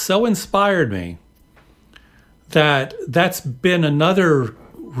that so inspired me that that's been another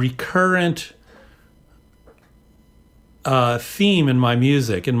recurrent theme in my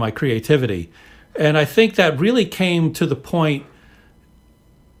music, in my creativity. And I think that really came to the point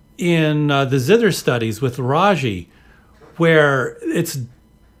in the zither studies with Raji, where it's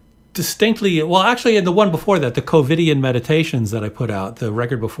distinctly, well, actually in the one before that, the Covidian Meditations that I put out, the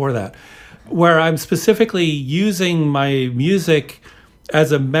record before that, where I'm specifically using my music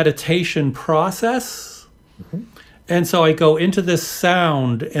as a meditation process. Mm-hmm. And so I go into this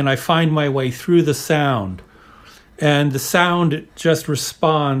sound and I find my way through the sound. And the sound just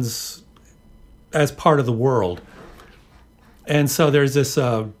responds as part of the world. And so there's this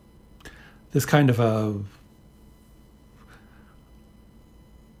this kind of a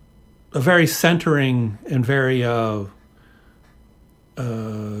very centering and very, for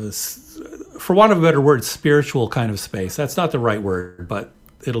want of a better word, spiritual kind of space. That's not the right word, but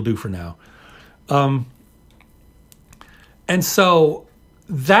it'll do for now. And so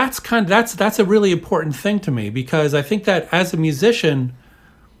that's a really important thing to me, because I think that as a musician,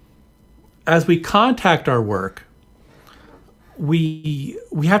 as we contact our work, we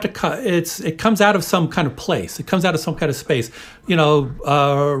have to it comes out of some kind of place. It comes out of some kind of space.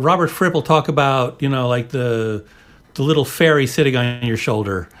 Robert Fripp will talk about, like the little fairy sitting on your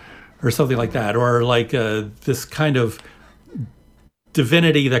shoulder or something like that, or like this kind of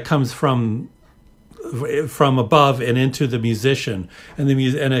divinity that comes from above and into the musician, and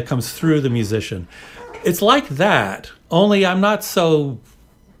and it comes through the musician. It's like that, only I'm not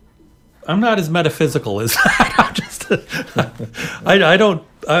as metaphysical as that. I don't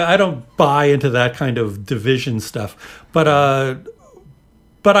buy into that kind of division stuff, but I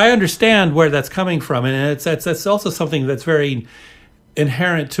understand where that's coming from, and it's also something that's very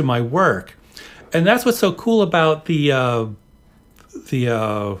inherent to my work, and that's what's so cool about the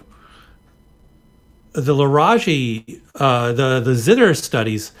Laraji, the zither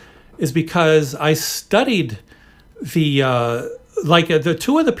studies, is because I studied the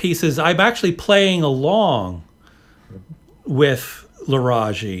two of the pieces. I'm actually playing along with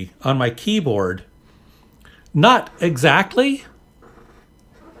Laraji on my keyboard. Not exactly.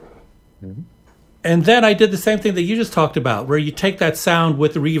 Mm-hmm. And then I did the same thing that you just talked about, where you take that sound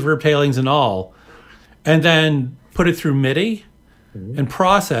with the reverb tailings and all, and then put it through MIDI mm-hmm. and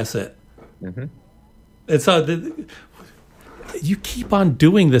process it. Mm-hmm. And so you keep on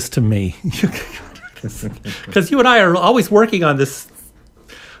doing this to me. Because you and I are always working on these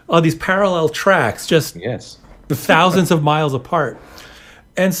parallel tracks, just yes. thousands of miles apart.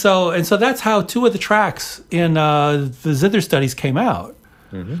 And so that's how two of the tracks in the zither studies came out.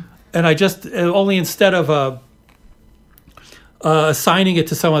 Mm-hmm. And I just, only instead of assigning it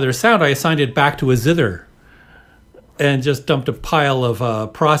to some other sound, I assigned it back to a zither and just dumped a pile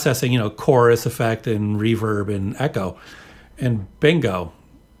of processing, chorus effect and reverb and echo. And bingo,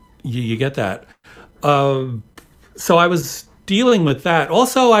 you get that. So I was dealing with that.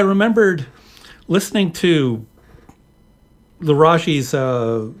 Also, I remembered listening to Laraji's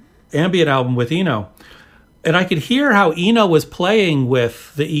ambient album with Eno, and I could hear how Eno was playing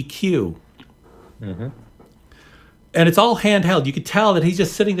with the EQ. Mm-hmm. And it's all handheld. You could tell that he's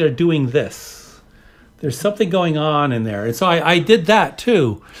just sitting there doing this. There's something going on in there. And so I did that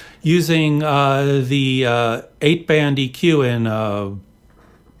too, using the 8-band EQ in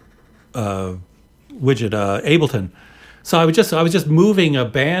widget Ableton. So I was just moving a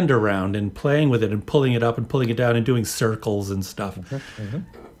band around and playing with it and pulling it up and pulling it down and doing circles and stuff. Mm-hmm, mm-hmm.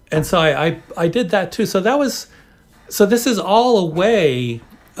 And so I did that too. So this is all a way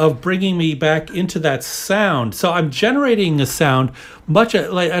of bringing me back into that sound. So I'm generating a sound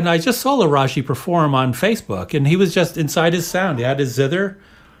and I just saw Laraji perform on Facebook, and he was just inside his sound. He had his zither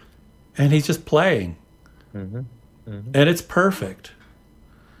and he's just playing. Mm-hmm, mm-hmm. And it's perfect.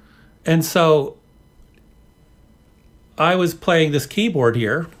 And so I was playing this keyboard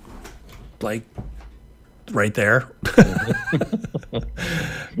here, like right there,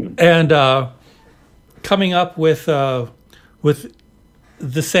 and coming up with the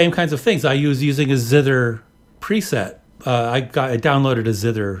same kinds of things. I was using a zither preset. I downloaded a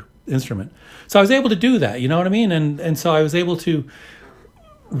zither instrument, so I was able to do that. You know what I mean? And so I was able to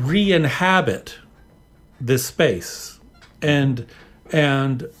re-inhabit this space and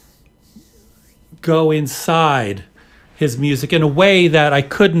go inside his music in a way that I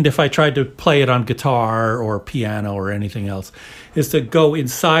couldn't if I tried to play it on guitar or piano or anything else, is to go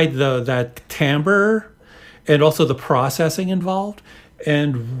inside that timbre and also the processing involved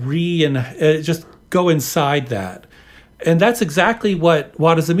and just go inside that. And that's exactly what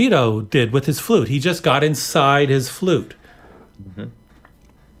Wadazamito did with his flute. He just got inside his flute. Mm-hmm.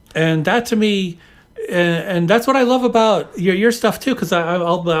 And that to me, and that's what I love about your stuff too, because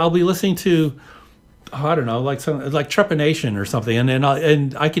I'll be listening to, I don't know, like Trepanation or something, and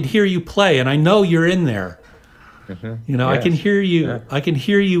I can hear you play, and I know you're in there. Mm-hmm. You know, yes. I can hear you. Yeah. I can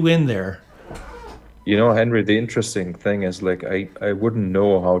hear you in there. You know, Henry, the interesting thing is, like, I wouldn't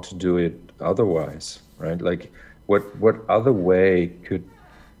know how to do it otherwise, right? Like, what other way could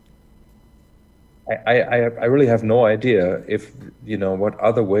I really have no idea if, you know, what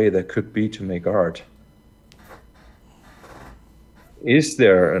other way there could be to make art. Is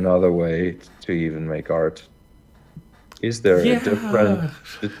there another way to even make art? Is there a different?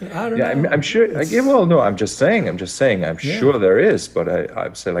 I don't know. I'm sure. Well, no, I'm just saying. I'm sure there is, but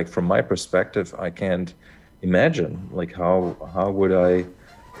I'd say, like, from my perspective, I can't imagine, like, how would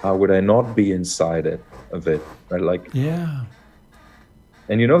I not be inside of it, right? Like, yeah.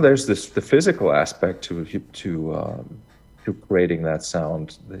 And you know, there's the physical aspect to creating that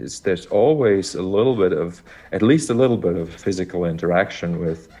sound. There's always at least a little bit of physical interaction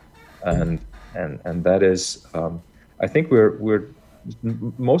with, and that is, I think we're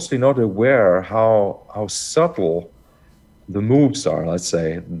mostly not aware how subtle the moves are, let's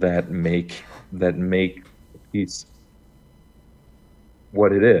say, that make a piece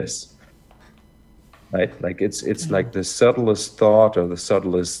what it is. Right, like it's like the subtlest thought or the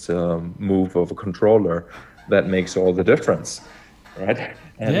subtlest move of a controller that makes all the difference, right?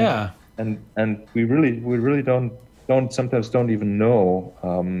 And we really don't sometimes don't even know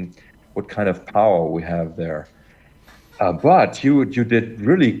what kind of power we have there. But you did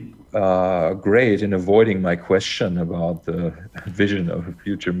really great in avoiding my question about the vision of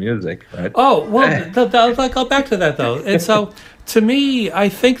future music, right? Oh well, I'll go back to that though. And so, to me, I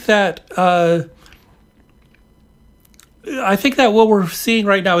think that what we're seeing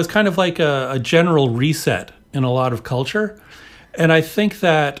right now is kind of like a general reset in a lot of culture. And I think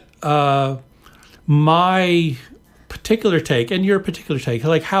that my particular take and your particular take,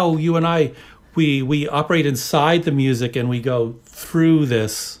 like how you and I, we operate inside the music and we go through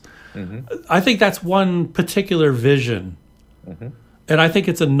this. Mm-hmm. I think that's one particular vision. Mm-hmm. And I think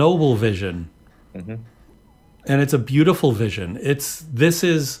it's a noble vision. Mm-hmm. And it's a beautiful vision. This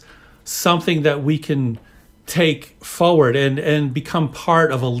is something that we can take forward and become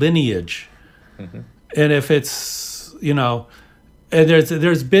part of a lineage. Mm-hmm. And if it's, you know, and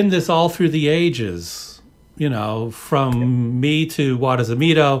there's been this all through the ages, you know, from me to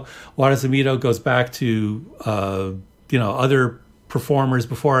Wadazamito. Wadazamito goes back to, you know, other performers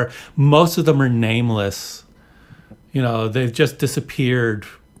before. Most of them are nameless. You know, they've just disappeared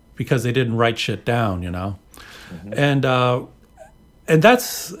because they didn't write shit down, you know. Mm-hmm. And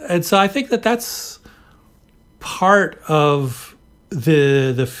so I think that's part of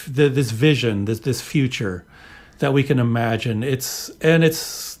this vision, this future that we can imagine. That's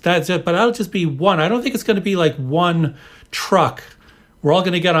it. But that'll just be one. I don't think it's going to be like one truck. We're all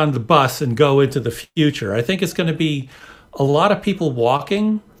going to get on the bus and go into the future. I think it's going to be a lot of people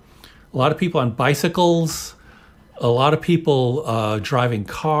walking, a lot of people on bicycles, a lot of people driving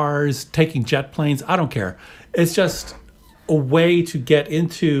cars, taking jet planes. I don't care. It's just a way to get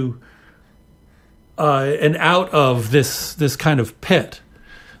into and out of this kind of pit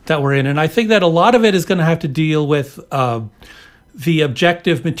that we're in. And I think that a lot of it is going to have to deal with the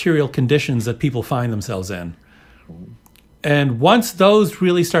objective material conditions that people find themselves in. And once those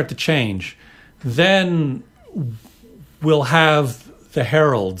really start to change, then we'll have the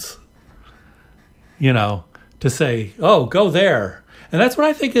heralds, you know, to say, oh, go there. And that's what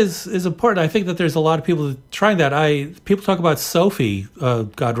I think is important. I think that there's a lot of people trying that. People talk about Sophie,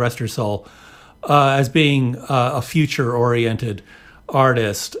 God rest her soul, as being a future-oriented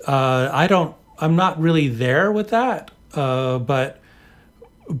artist. I'm not really there with that, but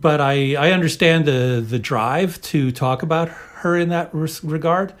I understand the drive to talk about her in that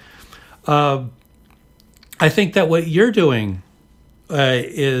regard. I think that what you're doing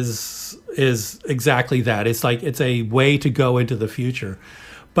is exactly that. It's like it's a way to go into the future,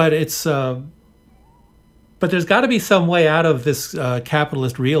 but but there's got to be some way out of this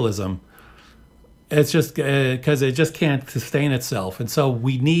capitalist realism. It's just because it just can't sustain itself, and so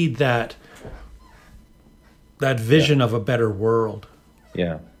we need that vision of a better world.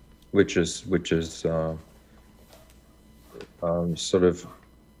 Yeah, which is sort of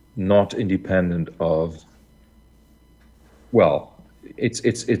not independent of well,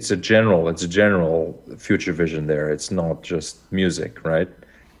 it's a general future vision there. It's not just music, right?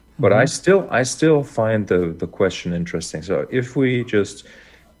 But I still find the question interesting. So if we just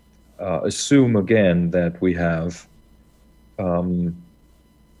assume again that we have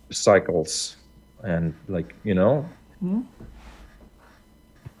cycles and like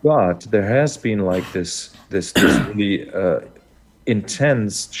but there has been like this really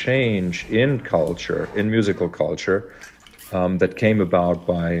intense change in culture, in musical culture, that came about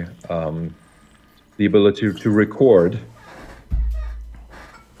by the ability to record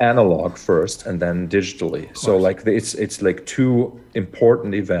analog first and then digitally. So like it's like two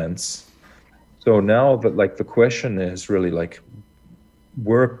important events. So now that like the question is really like,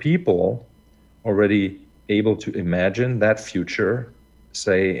 were people already able to imagine that future,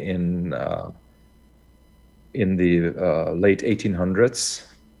 say in the late 1800s,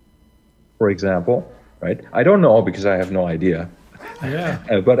 for example, right? I don't know because I have no idea.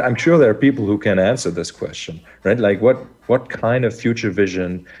 Yeah. But I'm sure there are people who can answer this question, right? Like what kind of future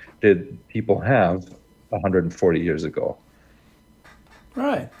vision did people have 140 years ago?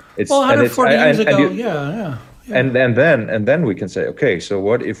 Right. Well, 140 years ago, yeah. And then we can say, okay, so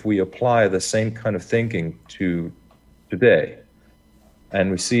what if we apply the same kind of thinking to today? And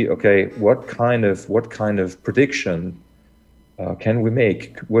we see, okay, what kind of prediction can we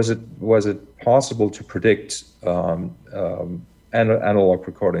make? Was it possible to predict analog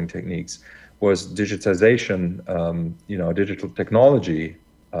recording techniques? Was digitization, digital technology,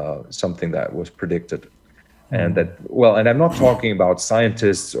 something that was predicted? And that, well, and I'm not talking about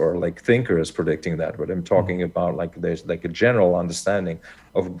scientists or like thinkers predicting that, but I'm talking about like there's like a general understanding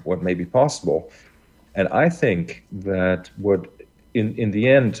of what may be possible. And I think that what in the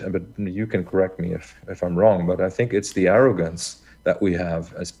end, but you can correct me if I'm wrong, but I think it's the arrogance that we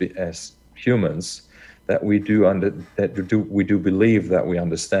have as humans that we do believe that we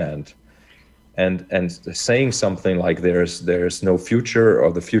understand. And saying something like there's no future or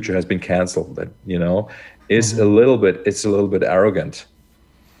the future has been canceled, that is a little bit arrogant,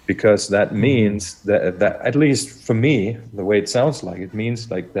 because that means that at least for me, the way it sounds like, it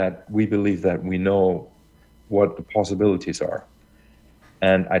means like that we believe that we know what the possibilities are,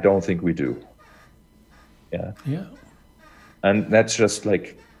 and I don't think we do. Yeah. And that's just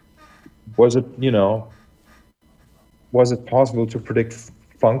like, was it possible to predict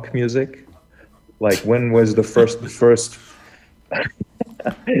funk music? Like, when was the first?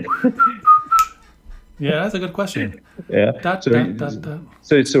 Yeah, that's a good question. Yeah.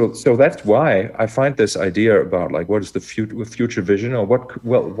 So that's why I find this idea about like what is the future vision, or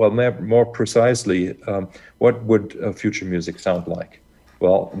more precisely, what would future music sound like?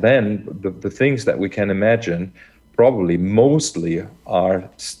 Well, then the things that we can imagine probably mostly are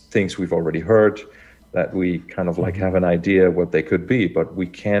things we've already heard, that we kind of like have an idea what they could be, but we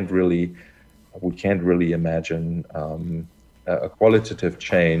can't really imagine a qualitative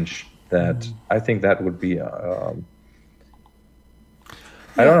change that I think that would be I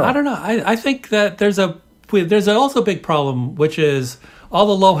don't know. I think that there's also a big problem, which is all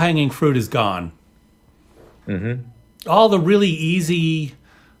the low-hanging fruit is gone. All the really easy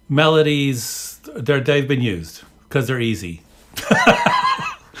melodies, they've been used because they're easy.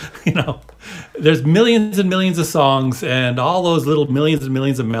 There's millions and millions of songs, and all those little millions and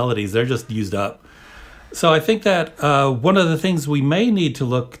millions of melodies, they're just used up. So I think that one of the things we may need to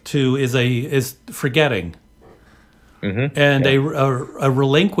look to is forgetting, and a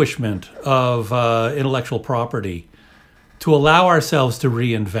relinquishment of intellectual property to allow ourselves to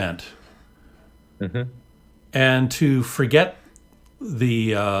reinvent, and to forget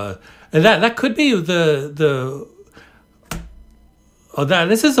and that could be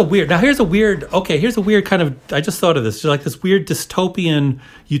this is a weird. Now here's a weird kind of. I just thought of this, like this weird dystopian,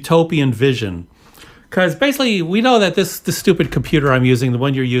 utopian vision. Because basically, we know that this stupid computer I'm using, the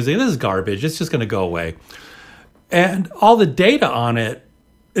one you're using, this is garbage. It's just going to go away. And all the data on it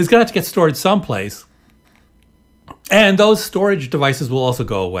is going to have to get stored someplace. And those storage devices will also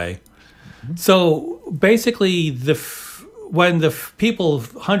go away. So basically, when the people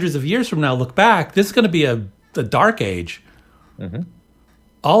hundreds of years from now look back, this is going to be a dark age.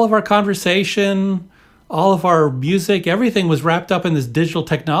 All of our conversation, all of our music, everything was wrapped up in this digital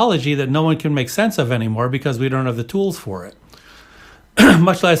technology that no one can make sense of anymore because we don't have the tools for it.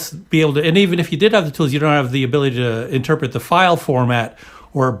 Much less be able to, and even if you did have the tools, you don't have the ability to interpret the file format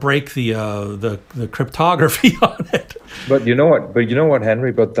or break the cryptography on it. But you know what,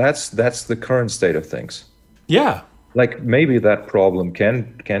 Henry? But that's the current state of things. Yeah. Like maybe that problem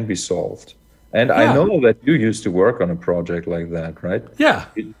can be solved. And I know that you used to work on a project like that, right? Yeah.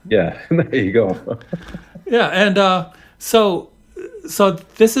 Yeah. There you go. Yeah, and So so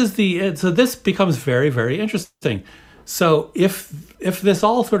this becomes very, very interesting. So if this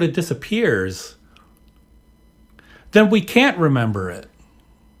all sort of disappears, then we can't remember it.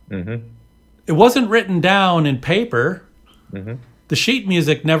 Mm-hmm. It wasn't written down in paper. Mm-hmm. The sheet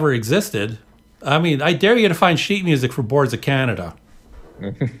music never existed. I mean, I dare you to find sheet music for Boards of Canada.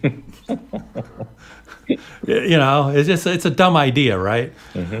 It's a dumb idea, right?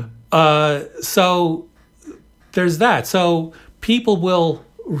 Mm-hmm. So there's that. So people will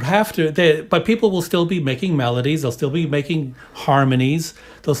have to, but people will still be making melodies. They'll still be making harmonies.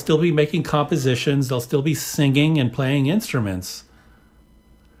 They'll still be making compositions. They'll still be singing and playing instruments.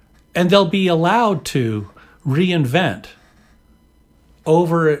 And they'll be allowed to reinvent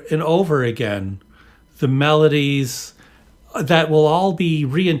over and over again the melodies that will all be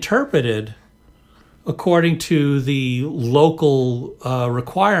reinterpreted according to the local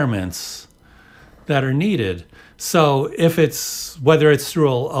requirements that are needed. So if whether it's through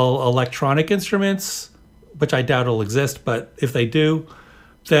electronic instruments, which I doubt will exist, but if they do,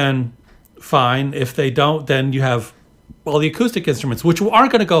 then fine. If they don't, then you have all the acoustic instruments, which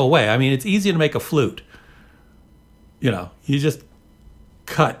aren't going to go away. I mean, it's easy to make a flute. You just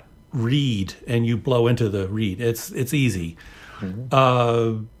cut reed and you blow into the reed. It's easy.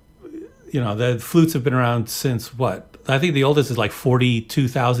 Mm-hmm. The flutes have been around since what? I think the oldest is like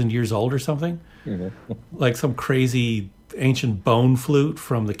 42,000 years old or something. Mm-hmm. Like some crazy ancient bone flute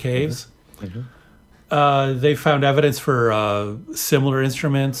from the caves. Mm-hmm. They found evidence for similar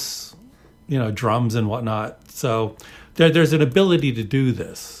instruments, drums and whatnot. So there's an ability to do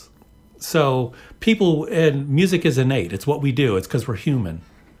this. So and music is innate. It's what we do. It's because we're human.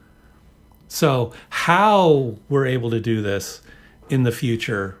 So how we're able to do this in the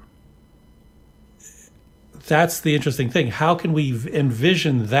future, that's the interesting thing. How can we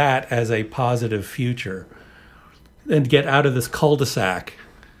envision that as a positive future and get out of this cul-de-sac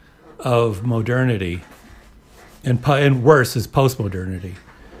of modernity and worse is postmodernity?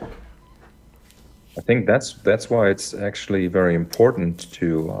 I think that's why it's actually very important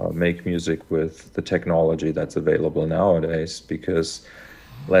to make music with the technology that's available nowadays, because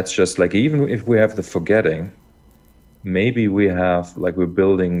let's just even if we have the forgetting, maybe we're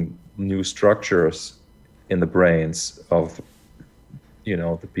building new structures in the brains of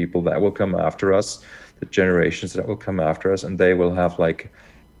the people that will come after us, the generations that will come after us, and they will have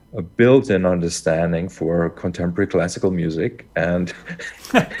a built-in understanding for contemporary classical music. And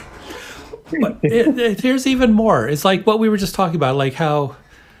but here's even more. It's like what we were just talking about, like how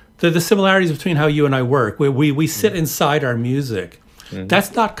the similarities between how you and I work. We sit inside our music. Mm-hmm.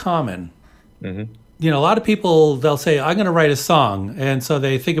 That's not common. Mm-hmm. A lot of people, they'll say, I'm going to write a song. And so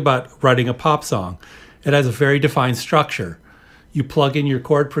they think about writing a pop song. It has a very defined structure. You plug in your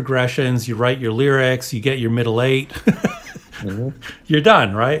chord progressions, you write your lyrics, you get your middle eight. Mm-hmm. You're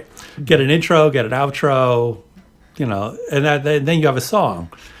done, right? Get an intro, get an outro, and then you have a song.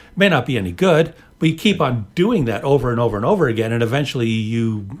 It may not be any good, but you keep on doing that over and over and over again, and eventually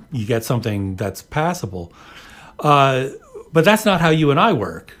you get something that's passable. But that's not how you and I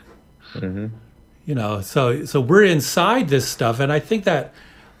work. Mm-hmm. So we're inside this stuff, and I think that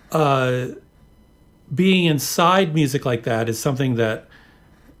being inside music like that is something that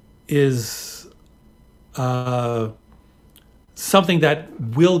is something that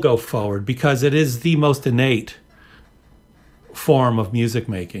will go forward because it is the most innate form of music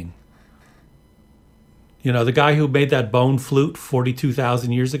making. The guy who made that bone flute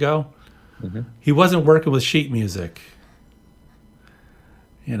 42,000 years ago, mm-hmm. He wasn't working with sheet music.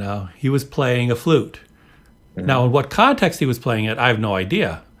 He was playing a flute. Mm-hmm. Now, in what context he was playing it, I have no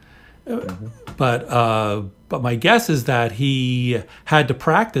idea. Mm-hmm. But my guess is that he had to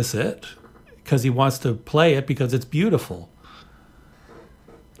practice it because he wants to play it because it's beautiful.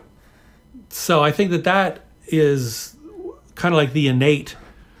 So I think that is kind of like the innate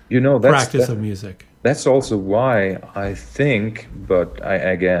practice of music. That's also why I think,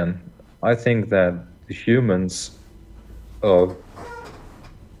 I think that the humans of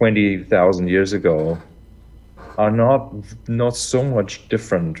 20,000 years ago are not so much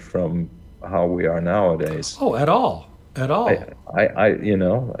different from how we are nowadays. Oh, at all.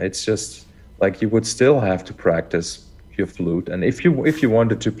 It's just like you would still have to practice your flute, and if you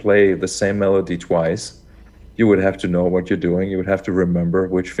wanted to play the same melody twice, you would have to know what you're doing. You would have to remember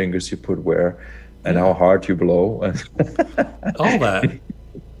which fingers you put where and how hard you blow. All that.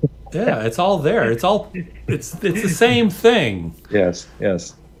 Yeah, it's all there. It's the same thing. Yes.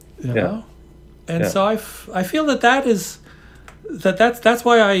 And so I feel that's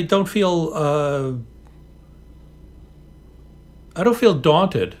why I don't feel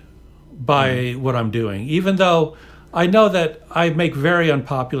daunted by what I'm doing, even though I know that I make very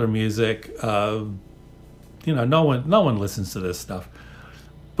unpopular music. No one listens to this stuff,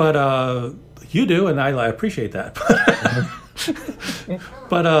 but you do, and I appreciate that.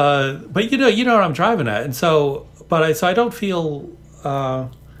 But you know what I'm driving at, and so I don't feel I'm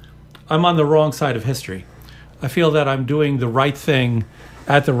on the wrong side of history. I feel that I'm doing the right thing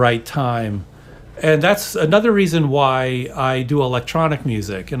at the right time. And that's another reason why I do electronic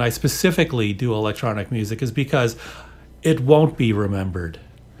music, and I specifically do electronic music, is because it won't be remembered.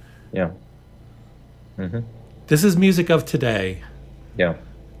 Yeah. This is music of today. Yeah.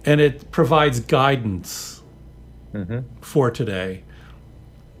 And it provides guidance for today.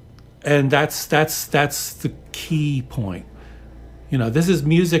 And that's the key point. This is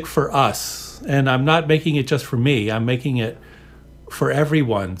music for us, and I'm not making it just for me. I'm making it for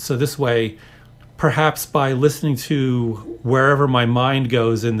everyone. So this way, perhaps by listening to wherever my mind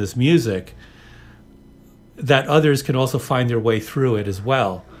goes in this music, that others can also find their way through it as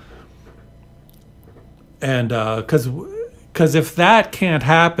well. And because if that can't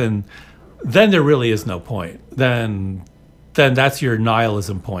happen, then there really is no point. Then that's your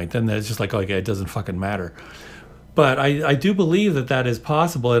nihilism point. Then it's just like, okay, it doesn't fucking matter. But I do believe that is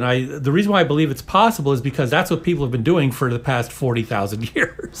possible. And the reason why I believe it's possible is because that's what people have been doing for the past 40,000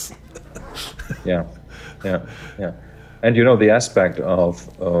 years. Yeah. And the aspect of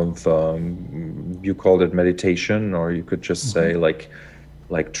you called it meditation, or you could just say like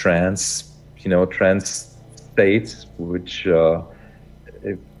trance, trance state, which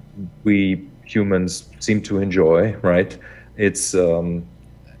we humans seem to enjoy, right? It's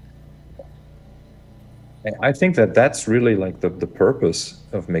I think that's really like the purpose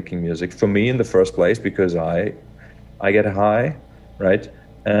of making music for me in the first place, because I get high, right?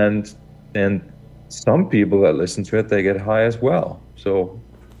 And some people that listen to it, they get high as well. So,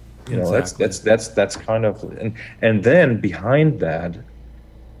 exactly. that's kind of, and then behind that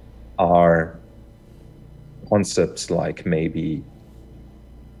are concepts like maybe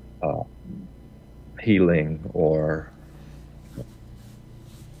healing, or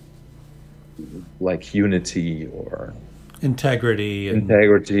like unity, or integrity,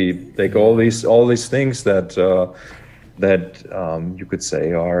 like all these things that you could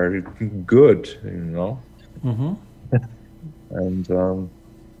say are good, and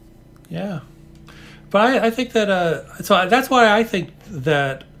yeah. But I think that so that's why I think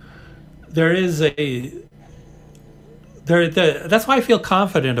that there is that's why I feel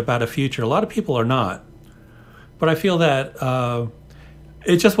confident about a future. A lot of people are not, but I feel that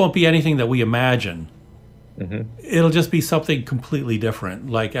it just won't be anything that we imagine. It'll just be something completely different,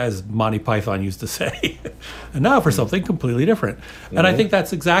 like as Monty Python used to say. And now for something completely different. And I think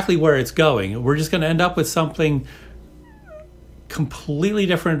that's exactly where it's going. We're just going to end up with something completely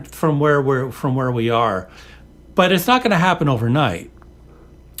different from where we are. But it's not going to happen overnight.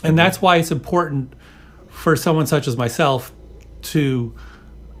 And that's why it's important for someone such as myself to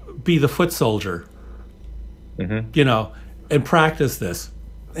be the foot soldier, and practice this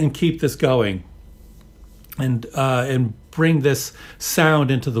and keep this going. And bring this sound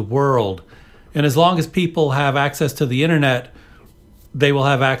into the world. And as long as people have access to the internet, they will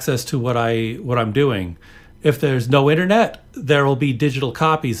have access to what I'm doing. If there's no internet, there will be digital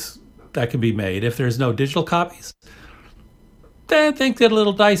copies that can be made. If there's no digital copies, then things get a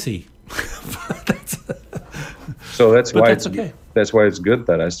little dicey. So that's why that's okay. That's why it's good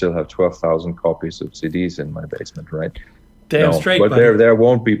that I still have 12,000 copies of CDs in my basement, right? Damn straight, but buddy. there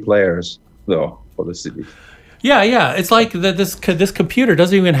won't be players though for the CDs. Yeah. It's like this computer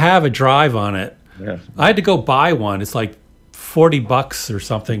doesn't even have a drive on it. Yeah. I had to go buy one. It's like $40 or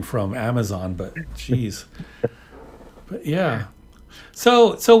something from Amazon, but geez. But yeah.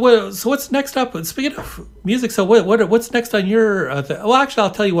 So what's next up? Speaking of music, so what's next on your well, actually,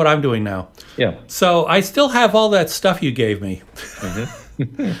 I'll tell you what I'm doing now. Yeah. So I still have all that stuff you gave me.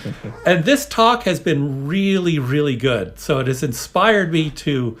 And this talk has been really, really good. So it has inspired me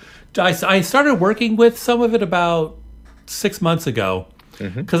to... I started working with some of it about 6 months ago,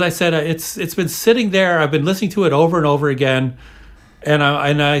 because I said it's been sitting there. I've been listening to it over and over again, and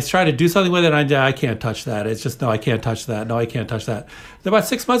I tried to do something with it, and I can't touch that. It's just, no, I can't touch that. No, I can't touch that. Then about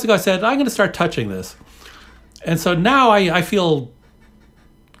 6 months ago, I said, I'm going to start touching this. And so now I feel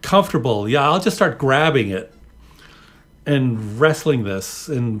comfortable. Yeah, I'll just start grabbing it and wrestling this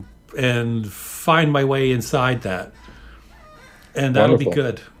and find my way inside that. And that'll be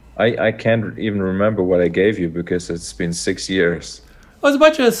good. I can't even remember what I gave you because it's been 6 years. It was a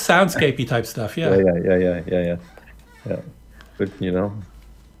bunch of soundscapey type stuff, yeah. Yeah. But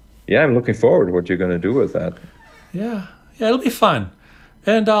I'm looking forward to what you're going to do with that. Yeah, it'll be fun,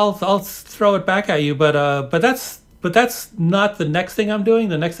 and I'll throw it back at you. But but that's not the next thing I'm doing.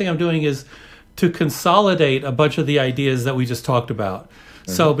 The next thing I'm doing is to consolidate a bunch of the ideas that we just talked about.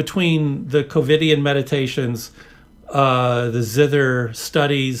 So between the Covidian meditations, the Zither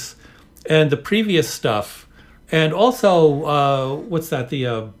studies, and the previous stuff, and also what's that?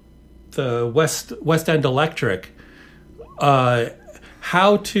 The West End Electric.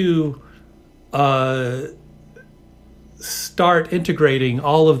 How to start integrating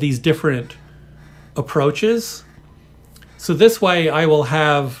all of these different approaches. So this way, I will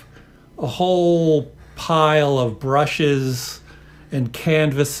have a whole pile of brushes and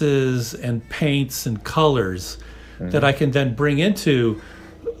canvases and paints and colors that I can then bring into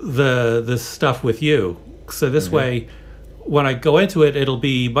the stuff with you. So this way, when I go into it, it'll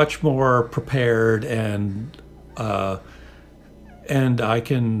be much more prepared, and I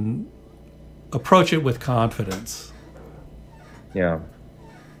can approach it with confidence. Yeah.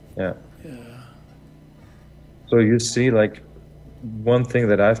 So you see, like, one thing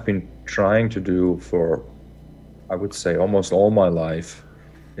that I've been trying to do for, I would say, almost all my life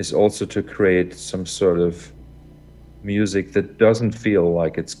is also to create some sort of music that doesn't feel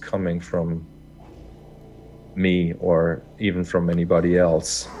like it's coming from me or even from anybody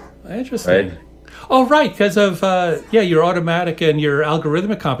else. Interesting. Right? Oh, right, because of your automatic and your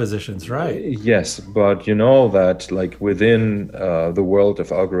algorithmic compositions, right? Yes, but you know that, like, within the world of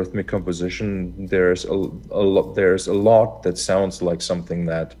algorithmic composition, there's a lot that sounds like something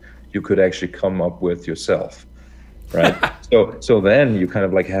that you could actually come up with yourself, right? So then you kind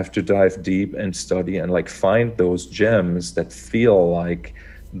of like have to dive deep and study and like find those gems that feel like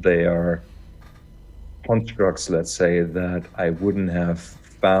they are constructs, let's say, that I wouldn't have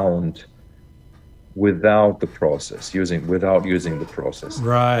found without using the process.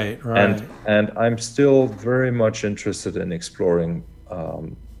 Right. And I'm still very much interested in exploring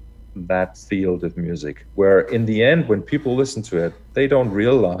that field of music, where in the end, when people listen to it, they don't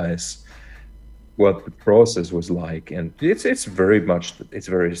realize what the process was like. And it's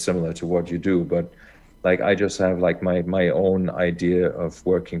very similar to what you do, but like I just have like my own idea of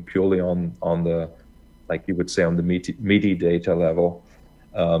working purely on the, like you would say, on the MIDI data level.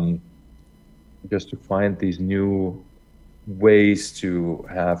 Just to find these new ways to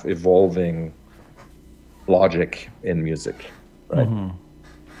have evolving logic in music, right?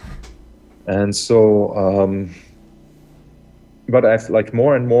 And so, but I've like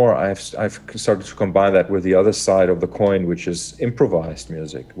more and more, I've started to combine that with the other side of the coin, which is improvised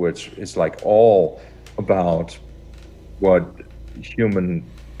music, which is like all about what human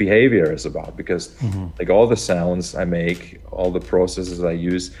behavior is about, because like all the sounds I make, all the processes I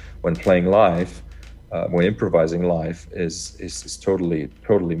use when playing live, when improvising live is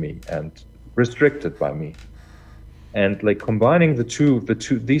totally me and restricted by me. And like combining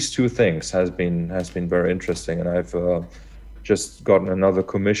these two things has been very interesting. And I've just gotten another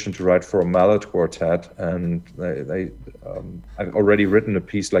commission to write for a mallet quartet, and I've already written a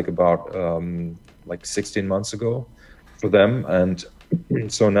piece like about like 16 months ago for them. And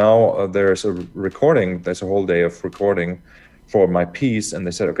so now there's a whole day of recording for my piece, and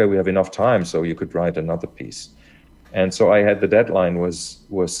they said, okay, we have enough time, so you could write another piece. And so I had, the deadline was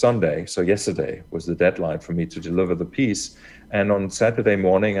Sunday, so yesterday was the deadline for me to deliver the piece. And on Saturday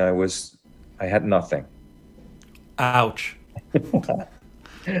morning, I had nothing. Ouch.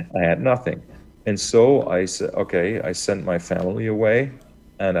 I had nothing. And so I said, okay, I sent my family away,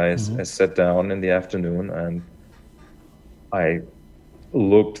 and I sat down in the afternoon and I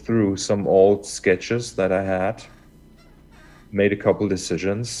looked through some old sketches that I had, made a couple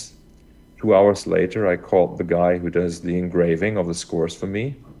decisions. 2 hours later, I called the guy who does the engraving of the scores for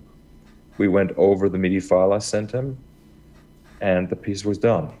me. We went over the MIDI file I sent him, and the piece was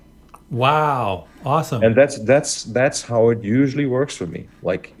done. Wow, awesome. And that's how it usually works for me.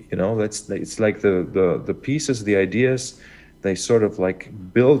 Like, you know, it's like the pieces, the ideas, they sort of like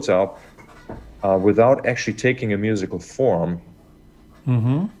build up without actually taking a musical form.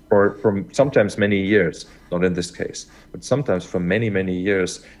 For sometimes many years, not in this case, but sometimes for many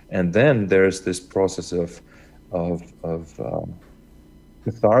years. And then there's this process of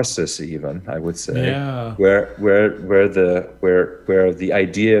catharsis, even, I would say, where the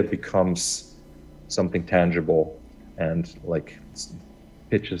idea becomes something tangible and like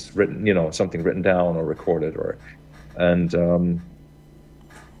pitches written, you know, something written down or recorded, and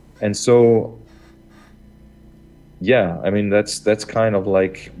so. Yeah, I mean that's kind of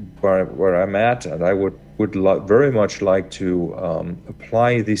like where I'm at, and I would very much like to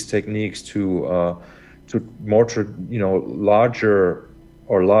apply these techniques to more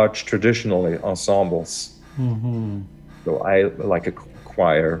large traditional ensembles. So I like a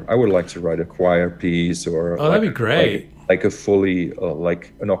choir. I would like to write a choir piece, or Oh, that'd be great. like a fully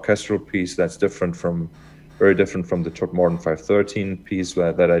like an orchestral piece that's very different from the Modern 513 piece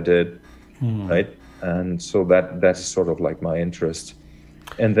that I did, right? And so that's sort of like my interest.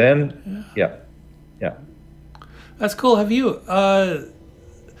 And then, yeah. That's cool. Have you,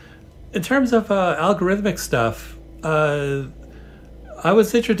 in terms of algorithmic stuff, I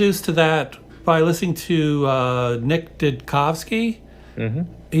was introduced to that by listening to Nick Didkovsky.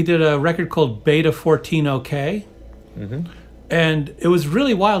 He did a record called Beta 14 OK. And it was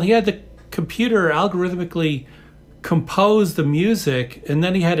really wild. He had the computer algorithmically compose the music, and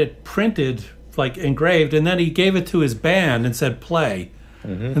then he had it printed, like engraved, and then he gave it to his band and said, play.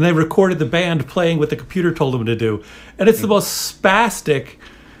 And they recorded the band playing what the computer told them to do. And it's the most spastic,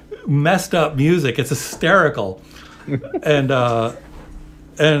 messed up music. It's hysterical. and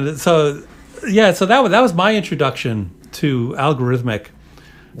so that was my introduction to algorithmic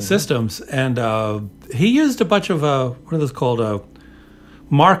systems. And he used a bunch of what are those called,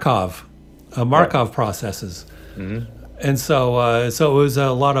 Markov processes. And so it was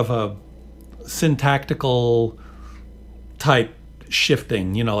a lot of syntactical type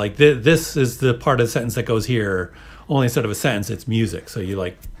shifting, like this is the part of the sentence that goes here, only instead of a sentence it's music, so you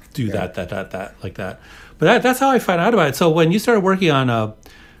like do that like that. But that's how I found out about it. So when you started working on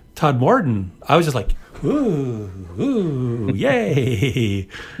Todd Morton, I was just like, ooh, yay.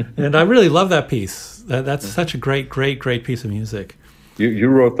 And I really love that piece. That's such a great piece of music. You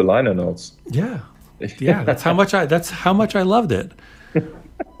wrote the liner notes. Yeah, that's how much I loved it.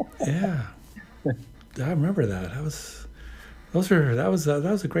 Yeah, I remember that. That was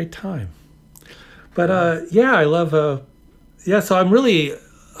a great time. But I love so I'm really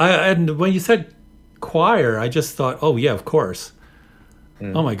and when you said choir, I just thought, oh yeah, of course.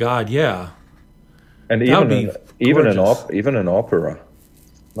 Oh my God, yeah. And even an opera,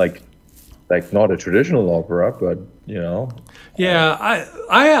 like not a traditional opera, but Yeah, I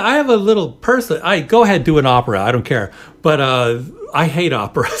have a little person. I go ahead, do an opera. I don't care, but I hate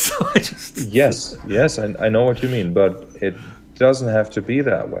opera. So I just yes, I know what you mean, but it doesn't have to be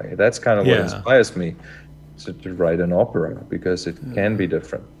that way. That's kind of what inspires me to write an opera, because it can be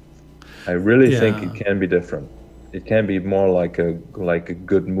different. I really think it can be different. It can be more like a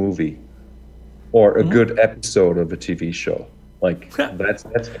good movie, or a good episode of a TV show. Like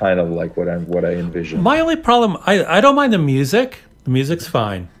that's kind of like what I envision. My only problem, I don't mind the music. The music's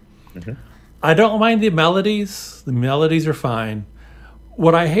fine. I don't mind the melodies. The melodies are fine.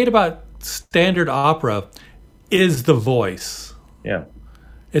 What I hate about standard opera is the voice. Yeah.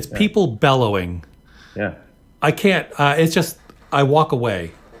 It's people bellowing. Yeah. I can't. It's just I walk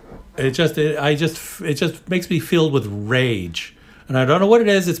away. It just makes me filled with rage, and I don't know what it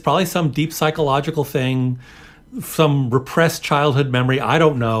is. It's probably some deep psychological thing, some repressed childhood memory. I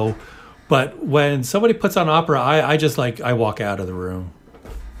don't know, but when somebody puts on opera, I walk out of the room.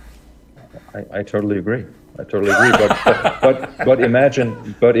 I totally agree. But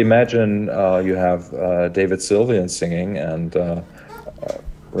imagine you have David Sylvian singing, and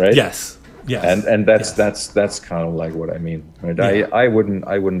right? Yes. And that's kind of like what I mean, right? Yeah. I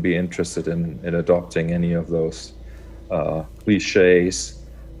wouldn't be interested in adopting any of those cliches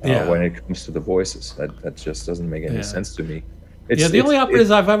when it comes to the voices. That just doesn't make any sense to me. The only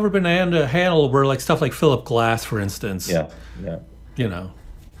operas I've ever been able to handle were like stuff like Philip Glass, for instance. Yeah.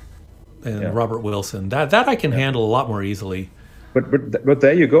 And Robert Wilson. That I can handle a lot more easily. But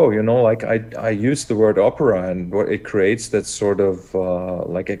there you go. Like I use the word opera, and what it creates that sort of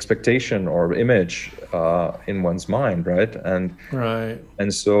like expectation or image in one's mind, right? And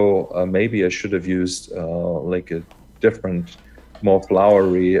so maybe I should have used like a different, more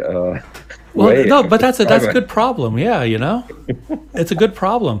flowery way. No, but that's a good problem. Yeah, it's a good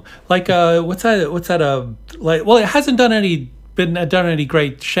problem. Like what's that? It hasn't done any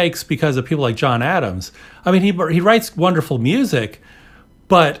great shakes because of people like John Adams. I mean, he writes wonderful music,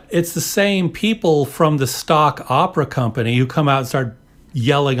 but it's the same people from the stock opera company who come out and start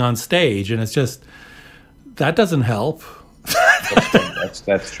yelling on stage, and it's just that doesn't help.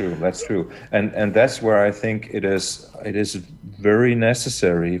 That's true, and that's where I think it is very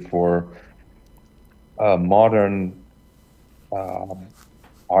necessary for modern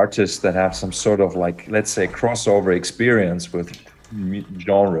artists that have some sort of, like, let's say, crossover experience with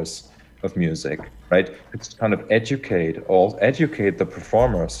genres of music, right? It's kind of educate the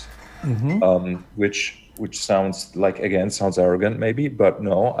performers, which sounds arrogant maybe, but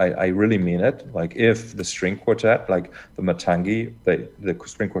no, I really mean it. Like, if the string quartet, like the Matangi, the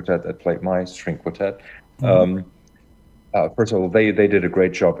string quartet that played my string quartet, first of all, they did a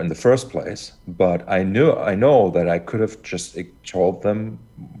great job in the first place, but I know that I could have just told them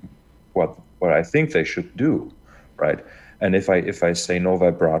what I think they should do, right? And if I say no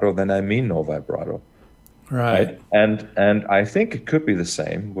vibrato, then I mean no vibrato, Right. And I think it could be the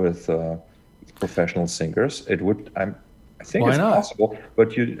same with professional singers. It would. I think Why it's not? possible,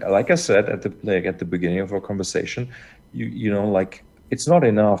 but like I said at the beginning of our conversation, you know, like it's not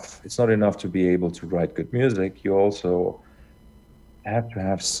enough. It's not enough to be able to write good music. You also have to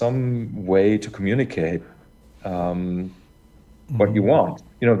have some way to communicate what you want.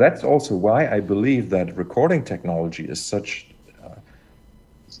 You know, that's also why I believe that recording technology is such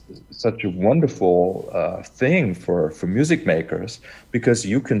a wonderful thing for music makers, because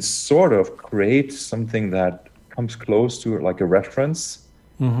you can sort of create something that comes close to like a reference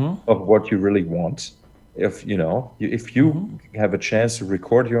of what you really want. If you know, if you have a chance to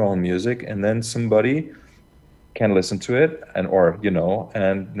record your own music and then somebody can listen to it and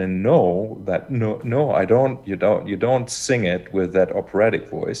then know that no, you don't sing it with that operatic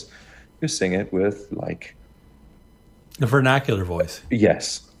voice, you sing it with like The vernacular voice.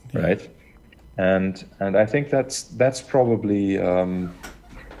 yes, right. And I think that's probably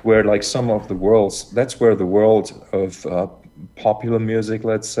where like that's where the world of popular music,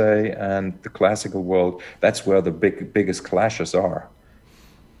 let's say, and the classical world, that's where the biggest clashes are.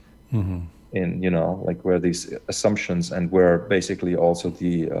 In, you know, like where these assumptions and where basically also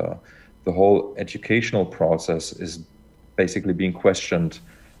the whole educational process is basically being questioned.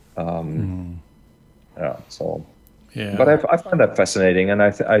 Yeah. So. Yeah. But I find that fascinating, and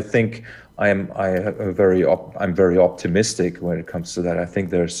I think I'm very optimistic when it comes to that. I think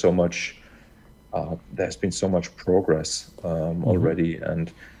there's been so much progress already,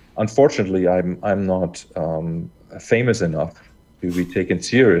 and unfortunately, I'm not famous enough to be taken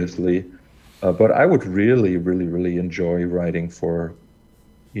seriously. But I would really, really, really enjoy writing for,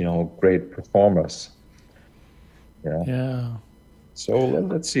 you know, great performers. Yeah. Yeah. So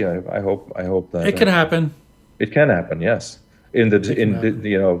let's see. I hope that It can happen. It can happen, yes. In the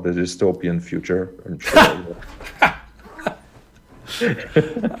you know, the dystopian future, I'm sure.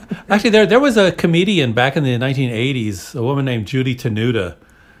 Actually, there was a comedian back in the 1980s, a woman named Judy Tenuta,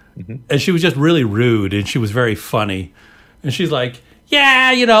 and she was just really rude, and she was very funny. And she's like,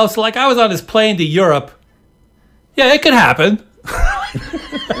 yeah, you know, so like I was on this plane to Europe. Yeah, it could happen.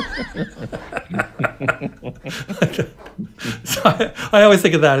 So I always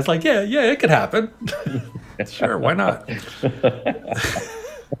think of that. It's like, yeah, it could happen. Sure, why not?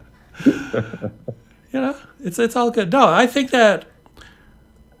 You know, it's all good. No, I think that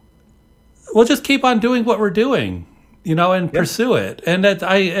we'll just keep on doing what we're doing, you know, and pursue it. And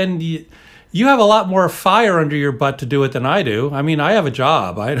you have a lot more fire under your butt to do it than I do. I mean, I have a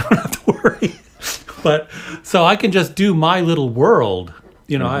job. I don't have to worry. But so I can just do my little world,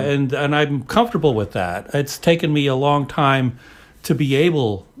 you know, and I'm comfortable with that. It's taken me a long time to be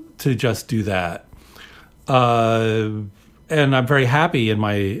able to just do that. And I'm very happy in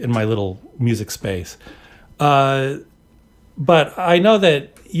my little music space. But I know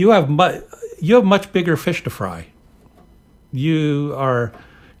that you have much bigger fish to fry. I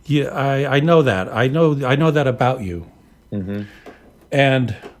know that. I know that about you.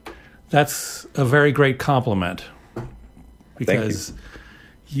 And that's a very great compliment, because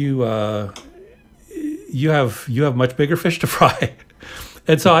you have much bigger fish to fry.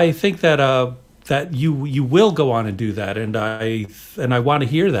 And so I think that that you will go on and do that, and I want to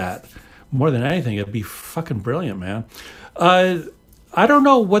hear that more than anything. It'd be fucking brilliant, man. I don't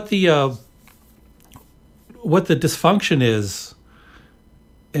know what the dysfunction is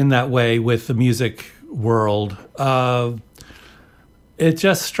in that way with the music world. It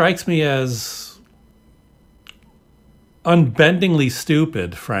just strikes me as unbendingly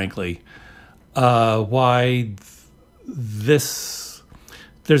stupid, frankly. Why there's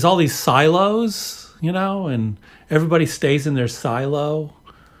all these silos, you know, and everybody stays in their silo,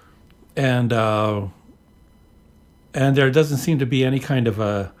 and there doesn't seem to be any kind of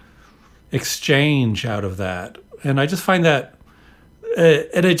a exchange out of that. And I just find that,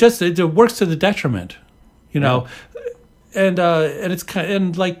 and it works to the detriment, you know. And it's kind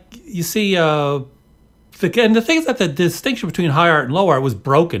and like you see, the thing is that the distinction between high art and low art was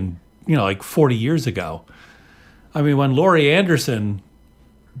broken, you know, like 40 years ago. I mean, when Laurie Anderson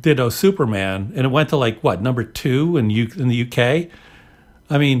did "Oh Superman" and it went to like what, number 2 in the UK.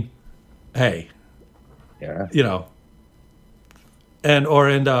 I mean, hey, Yeah. you know,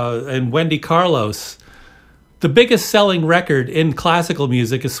 and Wendy Carlos, the biggest selling record in classical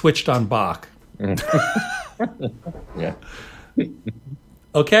music is "Switched on Bach." Yeah.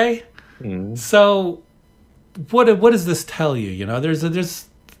 Okay, so what does this tell you? You know, there's,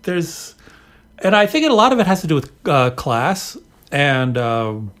 and I think a lot of it has to do with class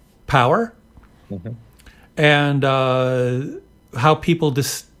and power, and how people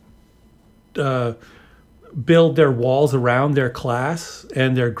just build their walls around their class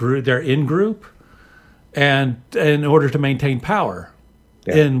and their group, their in group, and in order to maintain power.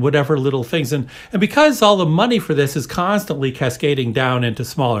 Yeah. In whatever little things, and because all the money for this is constantly cascading down into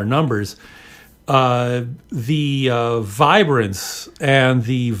smaller numbers, the vibrance and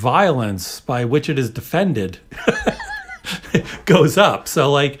the violence by which it is defended goes up.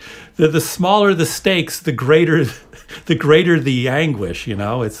 So like the smaller the stakes, the greater the anguish. You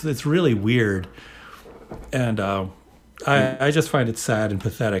know, it's really weird, and I just find it sad and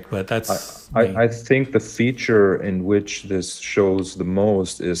pathetic, but that's I think the feature in which this shows the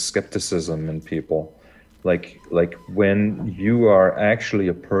most is skepticism in people. Like when you are actually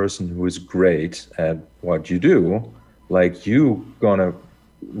a person who is great at what you do, like you gonna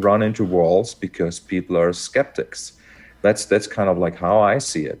run into walls because people are skeptics. That's kind of like how I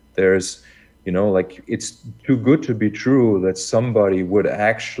see it. There's, you know, like it's too good to be true that somebody would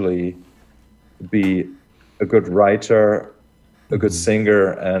actually be a good writer, a good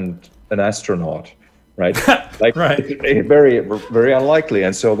singer, and an astronaut, right? Like right. It's very, very unlikely.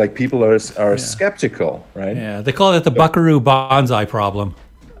 And so like people are skeptical, right? Yeah, they call it the Buckaroo Banzai problem.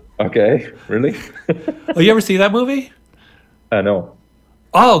 Okay, really? Oh, you ever see that movie? No.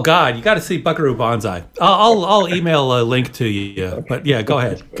 Oh God, you got to see Buckaroo Banzai. I'll email a link to you. Okay. But yeah, go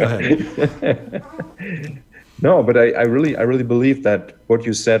ahead. Go ahead. No, but I really believe that what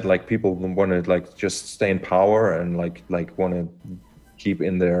you said, like people want to like just stay in power and like want to keep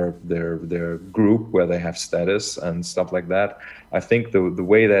in their group where they have status and stuff like that. I think the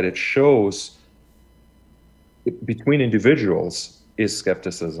way that it shows between individuals is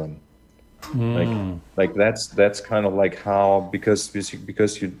skepticism. Like that's kind of like how because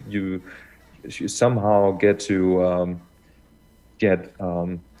you somehow get to get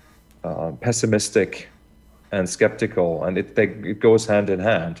pessimistic and skeptical, and it goes hand in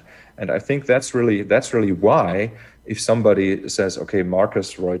hand. And I think that's really why if somebody says, okay,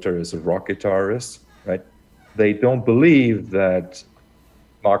 Marcus Reuter is a rock guitarist, right? They don't believe that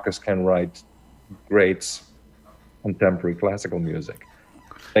Marcus can write great contemporary classical music.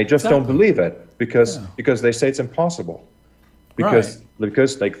 They just don't believe it because they say it's impossible. Because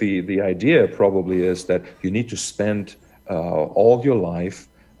like the idea probably is that you need to spend all your life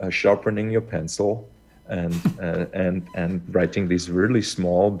sharpening your pencil and writing these really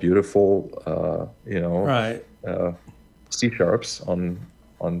small, beautiful, C sharps on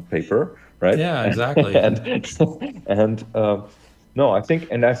paper, right? Yeah, exactly. No, I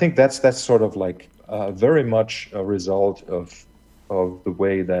think that's sort of like very much a result of the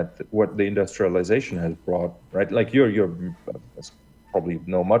way that what the industrialization has brought, right? Like you're probably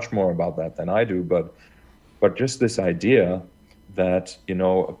know much more about that than I do, but just this idea that, you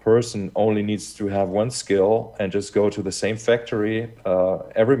know, a person only needs to have one skill and just go to the same factory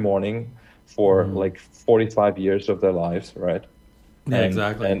every morning for like 45 years of their lives, right? Yeah,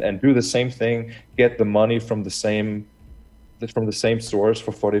 exactly. And do the same thing, get the money from the same source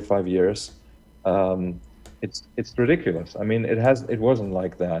for 45 years. It's ridiculous. I mean, it wasn't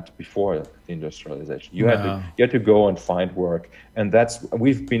like that before the industrialization. You had to go and find work, and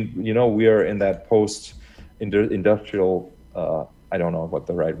we are in that post-industrial. I don't know what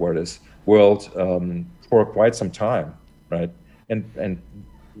the right word is. World for quite some time, right? And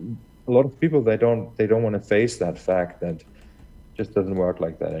a lot of people they don't want to face that fact that it just doesn't work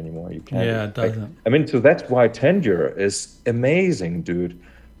like that anymore. You can't. Yeah, it doesn't. I mean, so that's why tenure is amazing, dude.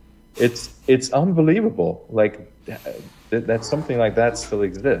 It's unbelievable. Like that something like that still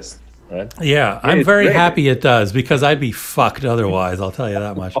exists, right? Yeah, I'm very happy it does because I'd be fucked otherwise. I'll tell you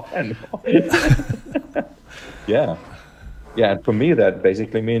that much. Yeah. Yeah, and for me that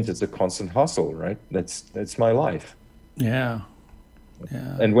basically means it's a constant hustle, right? That's my life. Yeah.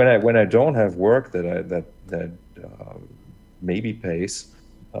 Yeah. And when I don't have work that maybe pays,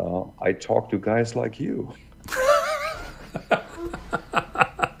 I talk to guys like you.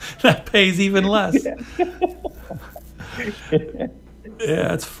 That pays even less. Yeah,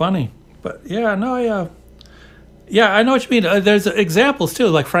 it's funny, but I know what you mean. There's examples too,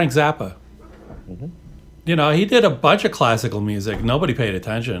 like Frank Zappa. Mm-hmm. You know, he did a bunch of classical music. Nobody paid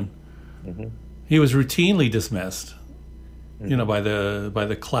attention. Mm-hmm. He was routinely dismissed. Mm-hmm. You know, by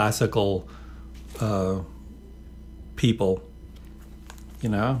the classical people. You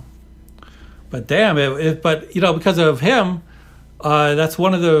know, but damn it! But you know, because of him. That's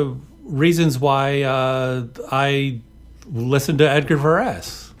one of the reasons why I listened to Edgar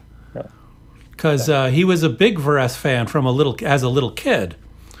Varese, because he was a big Varese fan as a little kid,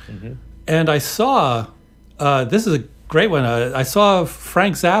 and I saw this is a great one. I saw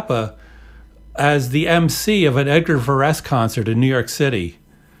Frank Zappa as the MC of an Edgar Varese concert in New York City.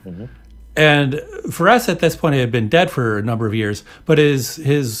 And Varese at this point had been dead for a number of years, but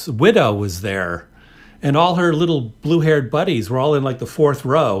his widow was there, and all her little blue-haired buddies were all in like the fourth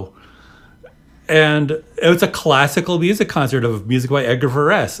row. And it was a classical music concert of music by Edgar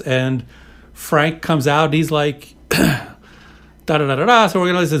Varese. And Frank comes out and he's like, da da da da da. So we're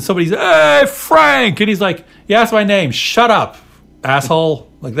gonna listen. Somebody's, hey Frank, and he's like, yeah, that's my name. Shut up, asshole,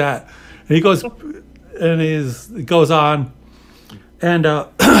 like that. And he goes, and it goes on. And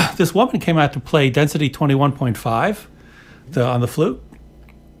this woman came out to play Density 21.5 on the flute.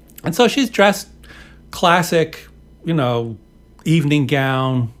 And so she's dressed classic, evening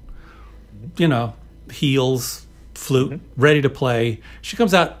gown, heels, flute, ready to play. She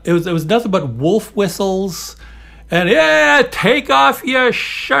comes out. It was nothing but wolf whistles and, yeah, take off your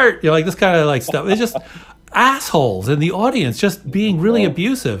shirt. Like this kind of like stuff. It's just assholes in the audience just being really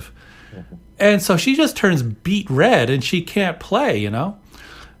abusive. And so she just turns beet red and she can't play,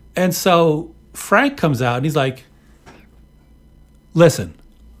 And so Frank comes out and he's like, listen,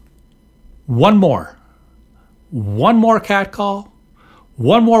 one more cat call,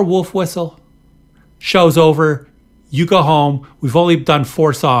 one more wolf whistle, show's over, you go home, we've only done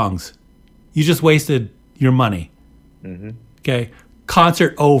 4 songs. You just wasted your money. Okay?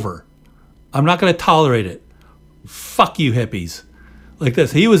 Concert over. I'm not going to tolerate it. Fuck you hippies. Like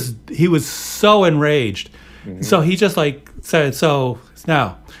this. He was so enraged. So he just like said, so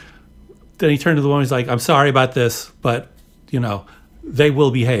now, then he turned to the woman, he's like, I'm sorry about this, but, they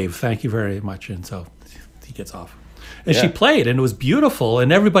will behave. Thank you very much. And so he gets off. And she played, and it was beautiful,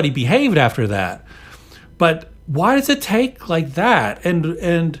 and everybody behaved after that. But why does it take like that?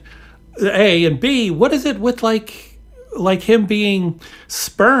 And A, and B, what is it with like him being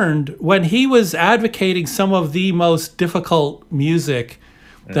spurned when he was advocating some of the most difficult music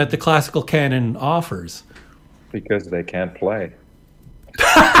that the classical canon offers? Because they can't play.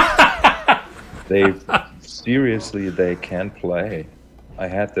 They can't play. I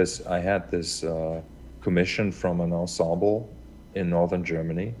had this commission from an ensemble in northern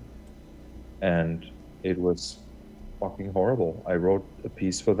Germany, and it was fucking horrible. I wrote a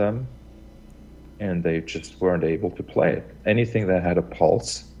piece for them, and they just weren't able to play it. Anything that had a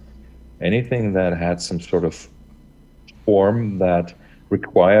pulse, anything that had some sort of form that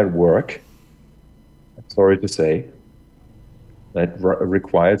required work, sorry to say, that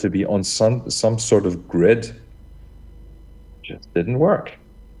required to be on some sort of grid, just didn't work.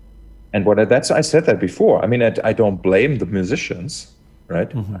 And I said that before. I mean, I don't blame the musicians, right?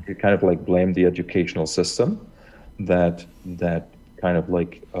 I kind of like blame the educational system that kind of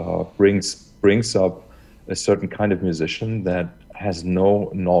like brings up a certain kind of musician that has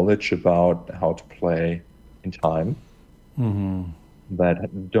no knowledge about how to play in time,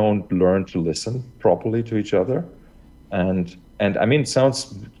 that don't learn to listen properly to each other, and I mean, it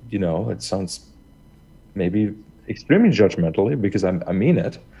sounds maybe extremely judgmentally because I mean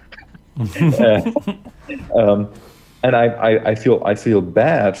it. And I feel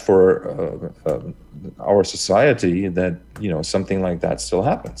bad for our society that something like that still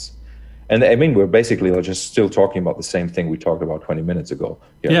happens. And I mean, we're basically just still talking about the same thing we talked about 20 minutes ago.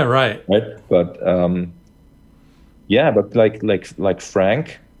 Yeah, right. But but like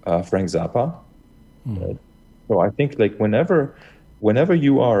Frank Zappa. Right? So I think like whenever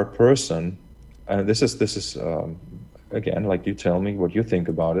you are a person, this is again, like you tell me what you think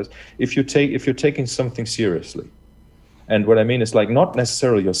about it. If you're taking something seriously, and what I mean is like not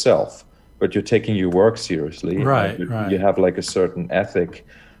necessarily yourself, but you're taking your work seriously. Right. You have like a certain ethic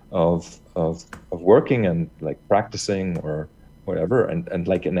of working and like practicing or whatever, and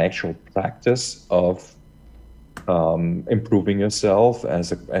like an actual practice of improving yourself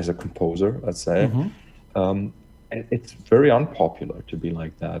as a composer, let's say. It's very unpopular to be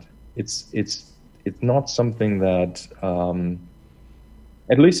like that. It's not something that,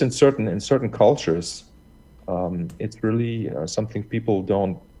 at least in certain cultures, it's really something people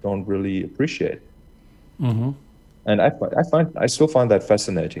don't really appreciate. And I still find that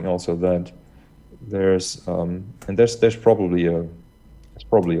fascinating. Also, that there's probably a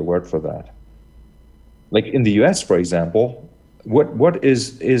word for that. Like in the U.S., for example, what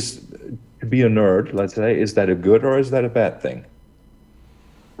is to be a nerd? Let's say, is that a good or is that a bad thing?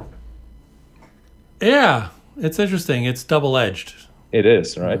 Yeah, it's interesting. It's double-edged. It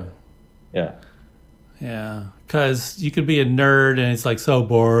is, right? Yeah. Yeah, because you could be a nerd and it's like so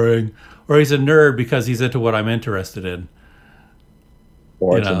boring, or he's a nerd because he's into what I'm interested in.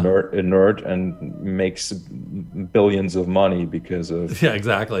 or you it's know. a nerd and makes billions of money because of Yeah,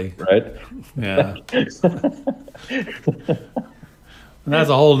 exactly. right. Yeah. And that's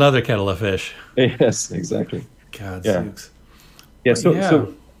a whole nother kettle of fish. Yes, exactly. God Yeah, sakes. yeah. But So yeah.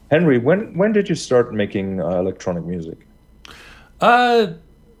 Henry, when did you start making electronic music? Uh,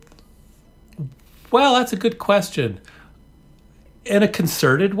 well, that's a good question. In a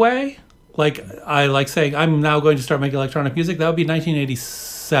concerted way, like I like saying, I'm now going to start making electronic music. That would be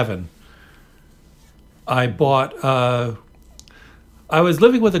 1987. I bought. I was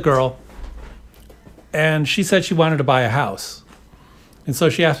living with a girl, and she said she wanted to buy a house, and so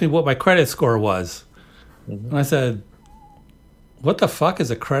she asked me what my credit score was, and I said, "What the fuck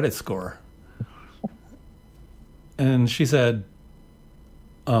is a credit score?" And she said,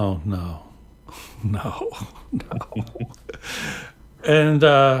 "Oh no, no, no." And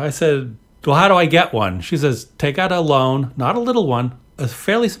I said, "Well, how do I get one?" She says, "Take out a loan, not a little one, a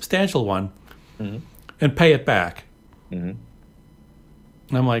fairly substantial one, and pay it back." And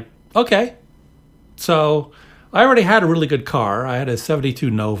I'm like, "Okay." So I already had a really good car. I had a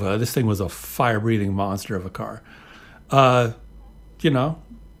 '72 Nova. This thing was a fire-breathing monster of a car. You know,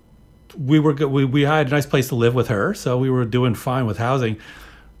 we were good. We had a nice place to live with her, so we were doing fine with housing.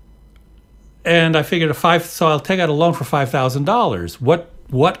 And I figured so I'll take out a loan for $5,000. What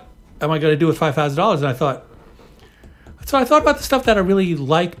am I going to do with $5,000? And I thought about the stuff that I really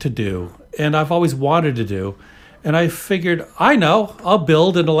like to do, and I've always wanted to do. And I figured, I know, I'll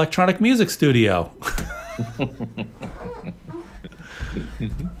build an electronic music studio.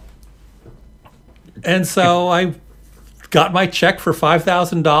 And so I got my check for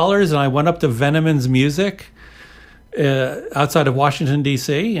 $5,000, and I went up to Veneman's Music outside of Washington,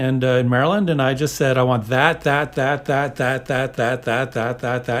 D.C. and in Maryland, and I just said, I want that,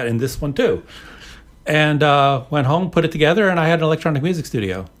 and this one too. And went home, put it together, and I had an electronic music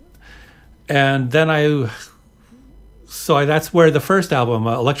studio. And then that's where the first album,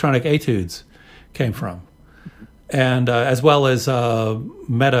 Electronic Etudes, came from. And as well as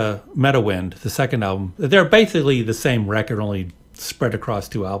Metawind, the second album. They're basically the same record, only spread across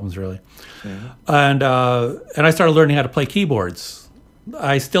two albums, really. And I started learning how to play keyboards.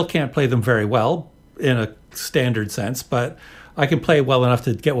 I still can't play them very well in a standard sense, but I can play well enough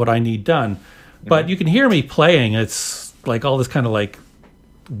to get what I need done. But you can hear me playing. It's like all this kind of like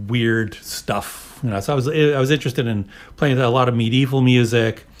weird stuff, you know. So I was interested in playing a lot of medieval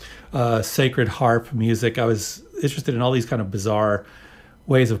music, sacred harp music. I was interested in all these kind of bizarre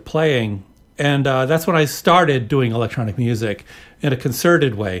ways of playing, and that's when I started doing electronic music in a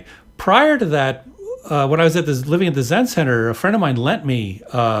concerted way. Prior to that, when I was living at the Zen Center, a friend of mine lent me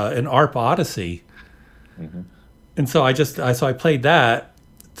an ARP Odyssey, and so I played that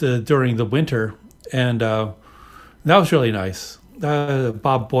during the winter, and that was really nice.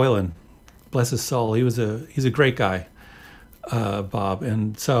 Bob Boylan, bless his soul, he's a great guy, Bob,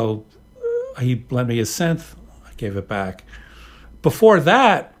 and so he lent me his synth. I gave it back. Before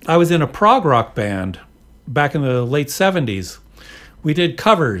that, I was in a prog rock band back in the late '70s. We did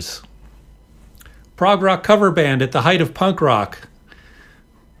covers. Prog rock cover band at the height of punk rock.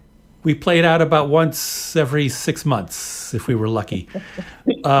 We played out about once every 6 months, if we were lucky.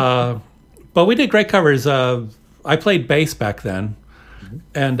 But we did great covers. I played bass back then.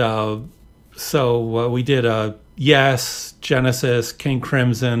 And so we did Yes, Genesis, King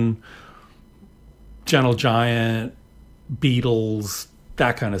Crimson, Gentle Giant, Beatles,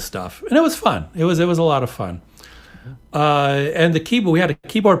 that kind of stuff. And it was fun. It was a lot of fun. And the keyboard, we had a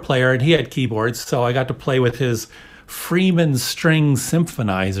keyboard player, and he had keyboards, so I got to play with his Freeman string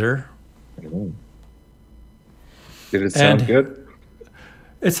symphonizer. Did it sound good?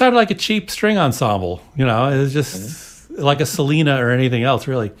 It sounded like a cheap string ensemble, you know. It was just like a Selena or anything else,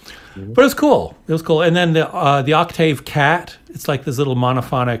 really. But it was cool. It was cool. And then the Octave Cat, it's like this little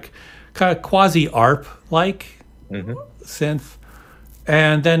monophonic, kind of quasi-ARP like synth.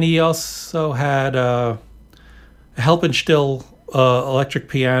 And then he also had a Helpenstiel electric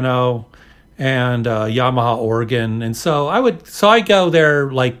piano and Yamaha organ. And so I go there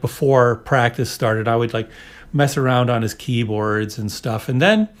like before practice started. I would like mess around on his keyboards and stuff. And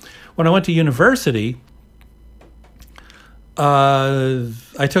then when I went to university,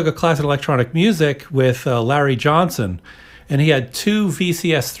 I took a class in electronic music with Larry Johnson, and he had two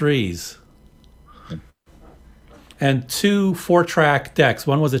VCS3s and two 4-track decks.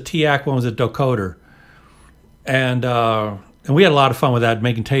 One was a TEAC, one was a Decoder. And we had a lot of fun with that,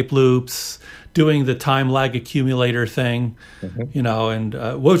 making tape loops, doing the time lag accumulator thing, you know, and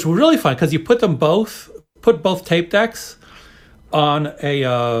which was really fun because you put both tape decks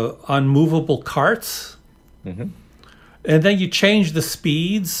on movable carts, and then you change the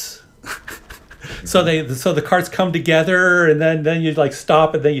speeds. So the carts come together, and then you like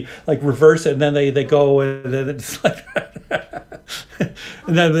stop, and then you like reverse it, and then they go, and then it's like,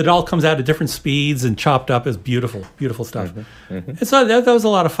 and then it all comes out at different speeds and chopped up. Is beautiful stuff. And so that was a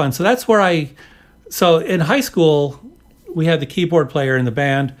lot of fun. So that's where so in high school, we had the keyboard player in the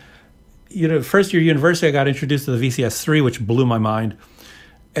band. First year university, I got introduced to the VCS3, which blew my mind.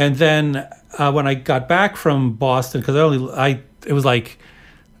 And then when I got back from Boston, because it was like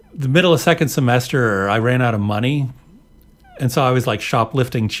the middle of second semester, I ran out of money, and so I was like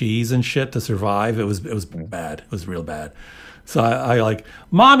shoplifting cheese and shit to survive. It was bad. It was real bad. So I like,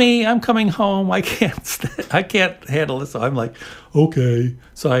 Mommy, I'm coming home. I can't handle this. So I'm like, okay.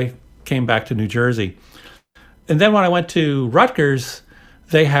 So I came back to New Jersey, and then when I went to Rutgers,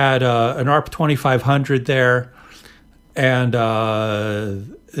 they had an ARP 2500 there, and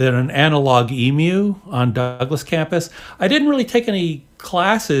an analog EMU on Douglas campus. I didn't really take any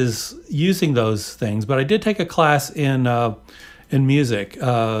classes using those things, but I did take a class in music,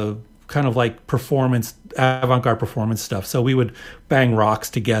 kind of like performance, avant-garde performance stuff. So we would bang rocks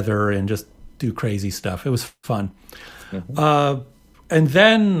together and just do crazy stuff. It was fun. And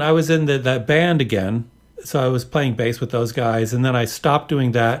then I was in that band again. So I was playing bass with those guys, and then I stopped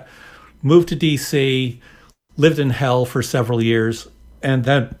doing that, moved to DC, lived in hell for several years, and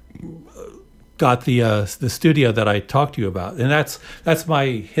then got the studio that I talked to you about. And that's my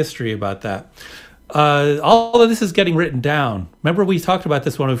history about that. All of this is getting written down. Remember we talked about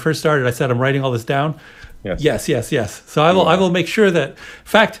this when we first started. I said I'm writing all this down. Yes. So I will make sure that. In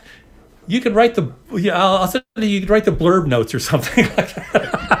fact, you can write I'll send you could write the blurb notes or something like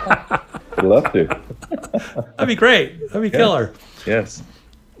that. I'd love to. That'd be great. That'd be killer. Yes.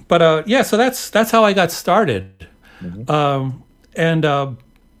 But so that's how I got started. And I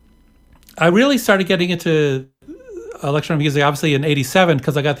really started getting into electronic music, obviously, in '87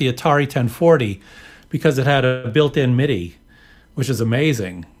 because I got the Atari 1040 because it had a built-in MIDI, which is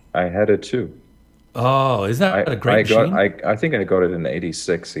amazing. I had it too. Oh, is that a great machine? I think I got it in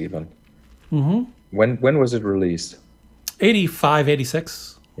 '86 even. When was it released? 85,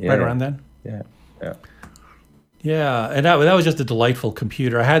 86, right around then. Yeah, and that was just a delightful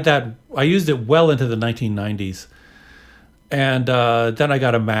computer. I used it well into the 1990s. And then I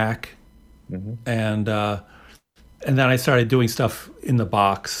got a Mac, and then I started doing stuff in the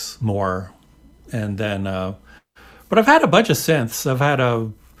box more, and then. But I've had a bunch of synths.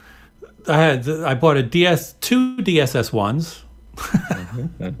 I bought two DSS ones,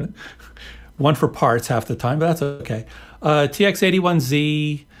 one for parts half the time, but that's okay.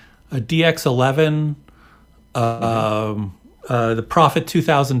 TX81Z, a DX11, the Prophet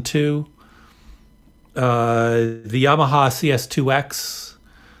 2002. The Yamaha CS2X,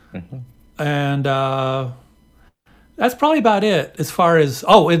 and that's probably about it as far as it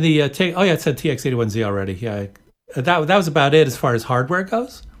said TX81Z already. Yeah, that was about it as far as hardware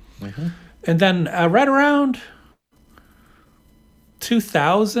goes. And then right around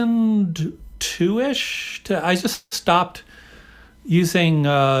 2002-ish, I just stopped using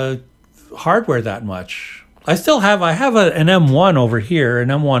hardware that much. I have an M1 over here, an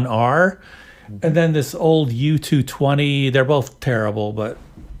M1R. And then this old U220, they're both terrible, but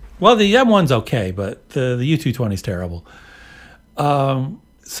the M1's okay, but the U220 is terrible.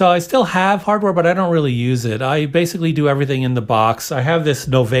 So I still have hardware, but I don't really use it. I basically do everything in the box. I have this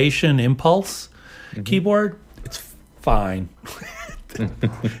Novation Impulse keyboard. It's fine.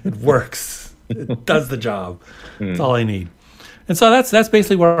 It works. It does the job. That's all I need. And so that's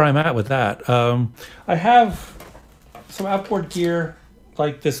basically where I'm at with that. I have some outboard gear,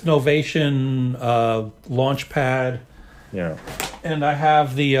 like this Novation launch pad. Yeah. And I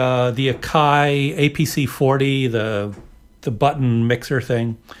have the Akai APC40, the button mixer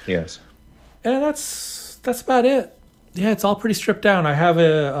thing. Yes. And that's about it. Yeah, it's all pretty stripped down. I have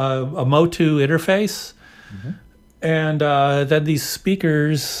a Motu interface, and then these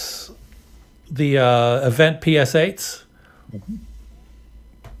speakers, the Event PS8s.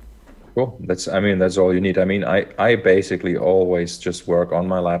 Cool. That's all you need. I basically always just work on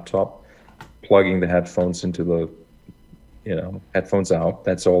my laptop, plugging the headphones into the, headphones out.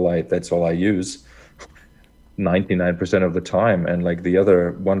 That's all I use 99% of the time. And like the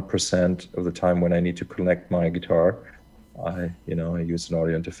other 1% of the time when I need to connect my guitar, I use an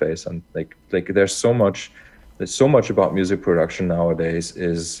audio interface. And like there's so much about music production nowadays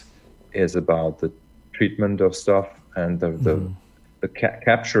is about the treatment of stuff, and the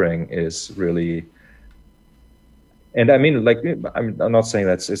capturing is really. And I'm not saying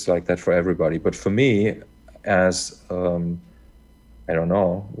it's like that for everybody, but for me, as I don't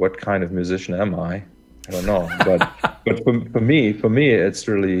know what kind of musician am I I don't know, but for me, it's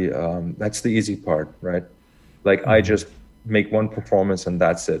really that's the easy part, right? Like I just make one performance and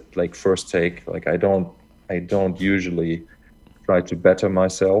that's it. Like first take. Like I don't usually try to better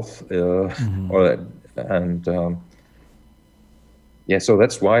myself, or and yeah. So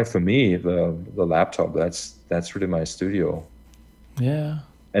that's why for me the laptop that's really my studio. Yeah.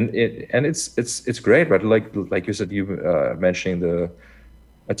 And it's great, right? Like you said, you mentioning the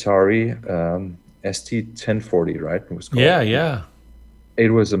Atari ST 1040, right? It was called. Yeah, yeah. It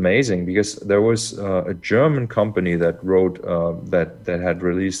was amazing because there was a German company that wrote that had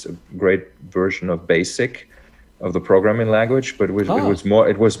released a great version of BASIC, of the programming language, but it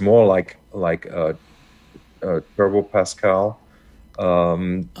was more like a Turbo Pascal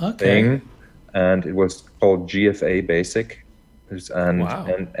thing, and it was called GFA Basic, and Wow.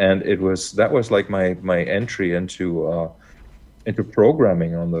 and that was like my entry into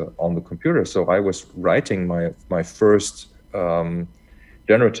programming on the computer. So I was writing my first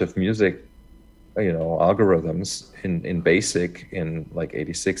generative music, algorithms in BASIC in like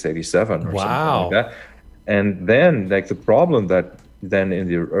 86, 87 or something like that. And then like the problem that then in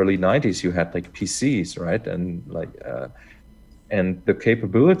the early 90s you had like PCs, right? And like and the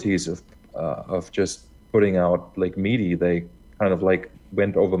capabilities of just putting out like MIDI, they kind of like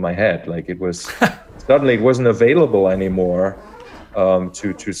went over my head. Like it was suddenly it wasn't available anymore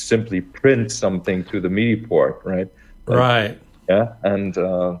to simply print something to the MIDI port, right? Like, right. Yeah, and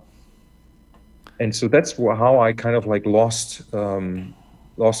so that's how I kind of like lost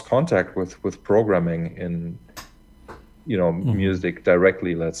contact with programming in music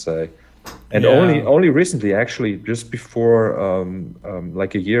directly, let's say. And only recently, actually, just before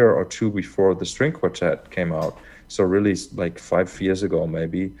like a year or two before the String Quartet came out, so really like 5 years ago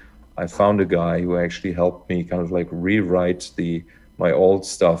maybe, I found a guy who actually helped me kind of like rewrite my old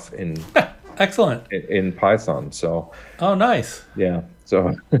stuff in excellent in Python. So nice. Yeah,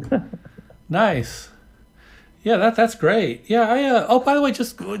 so nice. Yeah, that's great. Yeah, I by the way,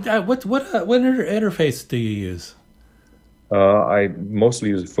 just what interface do you use? I mostly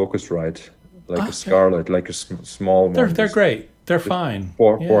use Focusrite, like a Scarlett, like a small one. They're great. They're fine.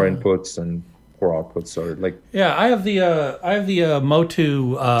 Four inputs and 4 outputs, or like. Yeah, I have the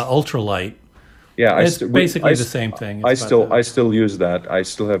Motu Ultralight. Yeah, it's basically the same thing. I still use that. I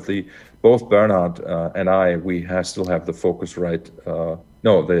still have both Bernard and we still have the Focusrite.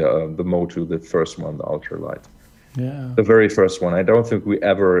 The Motu, the first one, the Ultralight. Yeah. The very first one. I don't think we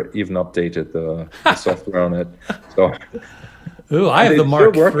ever even updated the software on it. So. Ooh, I have the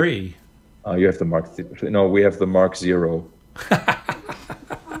Mark III. You have the Mark. No, we have the Mark Zero.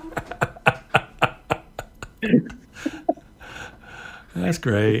 That's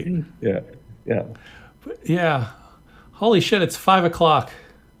great. Yeah. Yeah. Holy shit! It's 5:00.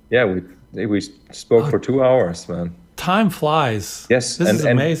 Yeah, we spoke for 2 hours, man. Time flies. Yes, this is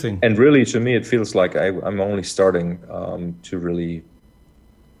amazing. And really, to me, it feels like I'm only starting to really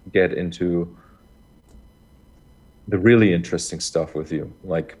get into the really interesting stuff with you.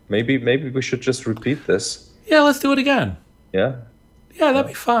 Like maybe we should just repeat this. Yeah, let's do it again. Yeah. Yeah, that'd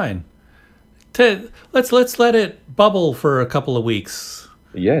be fine. Let's let it bubble for a couple of weeks.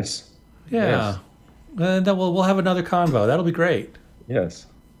 Yes. Yeah. Yes. And then we'll have another convo. That'll be great. Yes.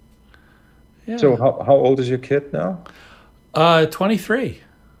 Yeah. So how old is your kid now? 23.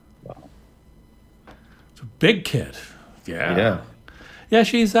 Wow. It's a big kid. Yeah. Yeah. Yeah,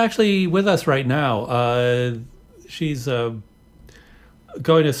 she's actually with us right now. She's going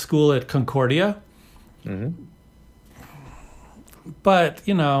to school at Concordia. Mm-hmm. But,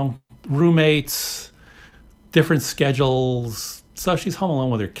 roommates, different schedules. So she's home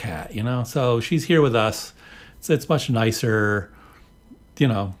alone with her cat, So she's here with us. It's much nicer.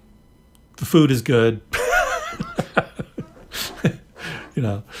 The food is good.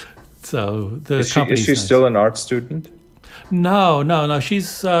 So the is she still an art student? No. She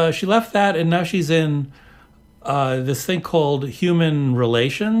left that and now she's in this thing called human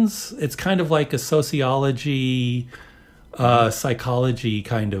relations. It's kind of like a sociology, psychology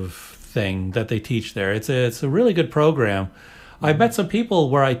kind of thing that they teach there. It's a really good program. I've met some people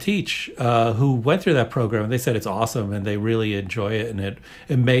where I teach who went through that program. They said it's awesome and they really enjoy it, and it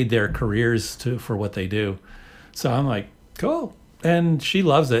made their careers for what they do. So I'm like, cool. And she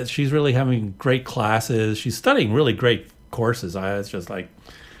loves it. She's really having great classes. She's studying really great courses. It's just like,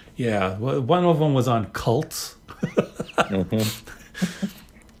 yeah. One of them was on cults. Mm-hmm.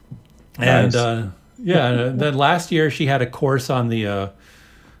 And Nice. and then last year she had a course on the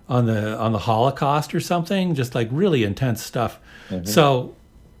Holocaust or something, just like really intense stuff. Mm-hmm. So,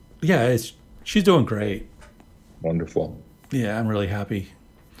 yeah, she's doing great. Wonderful. Yeah, I'm really happy.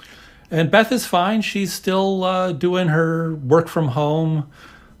 And Beth is fine. She's still doing her work from home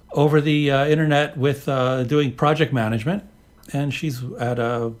over the internet with doing project management, and she's at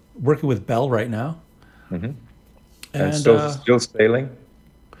working with Bell right now. Mm-hmm. And still sailing.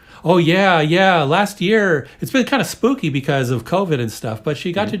 Oh yeah. Last year it's been kind of spooky because of COVID and stuff, but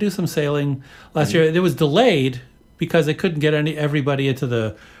she got to do some sailing last year. It was delayed because they couldn't get everybody into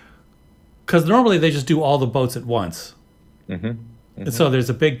the. Because normally they just do all the boats at once. Mm-hmm. Mm-hmm. And so there's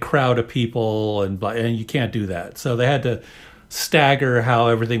a big crowd of people, and you can't do that. So they had to stagger how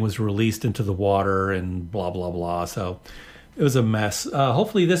everything was released into the water and blah, blah, blah. So it was a mess.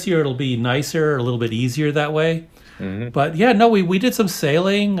 Hopefully this year it'll be nicer, a little bit easier that way. Mm-hmm. But yeah, no, we did some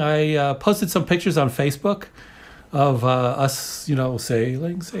sailing. I posted some pictures on Facebook of us,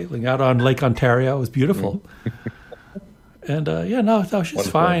 sailing out on Lake Ontario. It was beautiful. And she's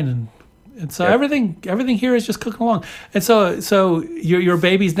fine. And so everything here is just cooking along. And so your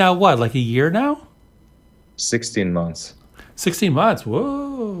baby's now what, like a year now? 16 months. 16 months.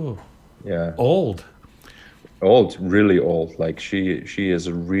 Whoa. Yeah. Old, really old. Like she is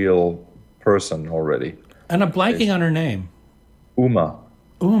a real person already. And I'm blanking on her name. Uma,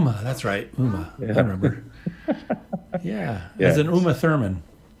 that's right. Uma. Yeah. I remember. Yeah. As in Uma Thurman.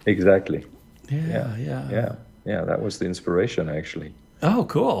 Exactly. Yeah. That was the inspiration, actually. Oh,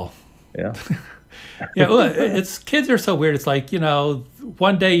 cool. Yeah. Yeah. Well, kids are so weird. It's like,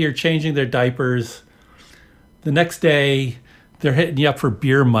 one day you're changing their diapers. The next day they're hitting you up for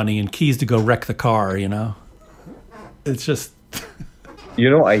beer money and keys to go wreck the car, It's just.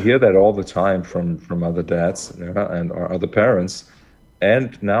 I hear that all the time from other dads and or other parents.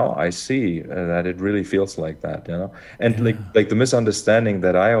 And now I see that it really feels like that, And like the misunderstanding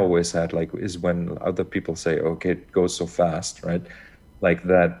that I always had, is when other people say, okay, it goes so fast, right? Like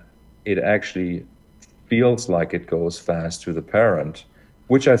that it actually feels like it goes fast to the parent,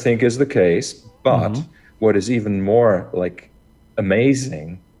 which I think is the case. But what is even more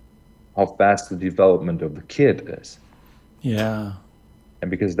amazing, how fast the development of the kid is. Yeah. And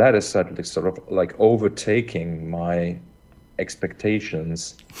because that is sort of overtaking my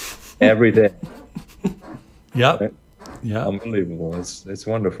expectations every day. Yep. Right? Yeah. Unbelievable. It's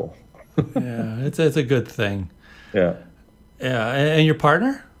wonderful. Yeah, it's a good thing. Yeah. Yeah. And your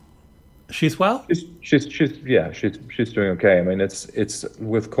partner? She's well? She's doing okay. I mean, it's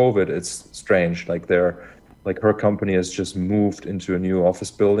with COVID, it's strange. Her company has just moved into a new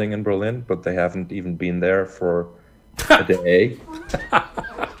office building in Berlin, but they haven't even been there for a day.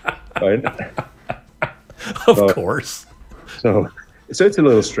 Right? Of course. So it's a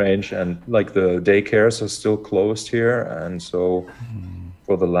little strange, and the daycares are still closed here, and so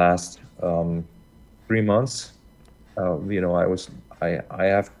for the last 3 months, I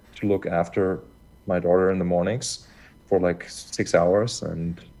have to look after my daughter in the mornings for 6 hours,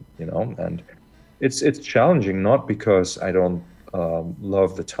 and and it's challenging, not because I don't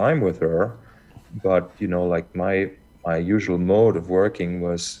love the time with her, but my usual mode of working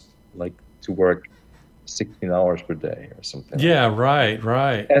was to work 16 hours per day or something. Yeah,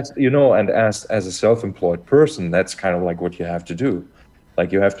 right. As and as a self-employed person, that's kind of what you have to do.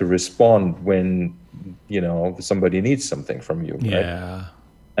 You have to respond when somebody needs something from you. Yeah. Right?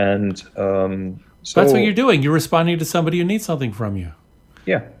 And so that's what you're doing. You're responding to somebody who needs something from you.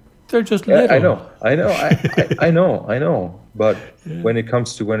 Yeah. They're just little. I know. I know. But when it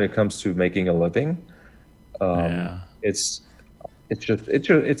comes to making a living, it's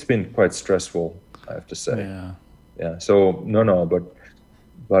been quite stressful, I have to say. Yeah. So no,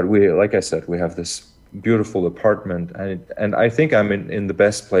 but we, like I said, we have this beautiful apartment, and I think I'm in the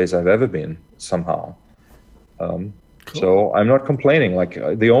best place I've ever been somehow. Cool. So I'm not complaining.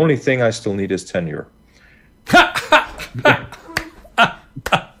 The only thing I still need is tenure.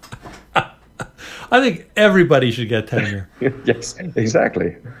 I think everybody should get tenure. Yes,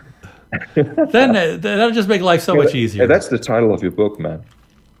 exactly. Then that'll just make life so much easier. That's the title of your book, man.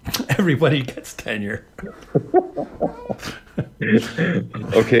 Everybody gets tenure.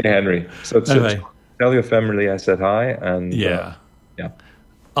 Okay, Henry. So anyway, tell your family I said hi, and yeah.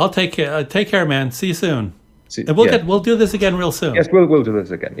 I'll take care, man. See you soon. And we'll do this again real soon. Yes, we'll do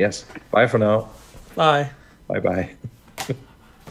this again. Yes. Bye for now. Bye. Bye.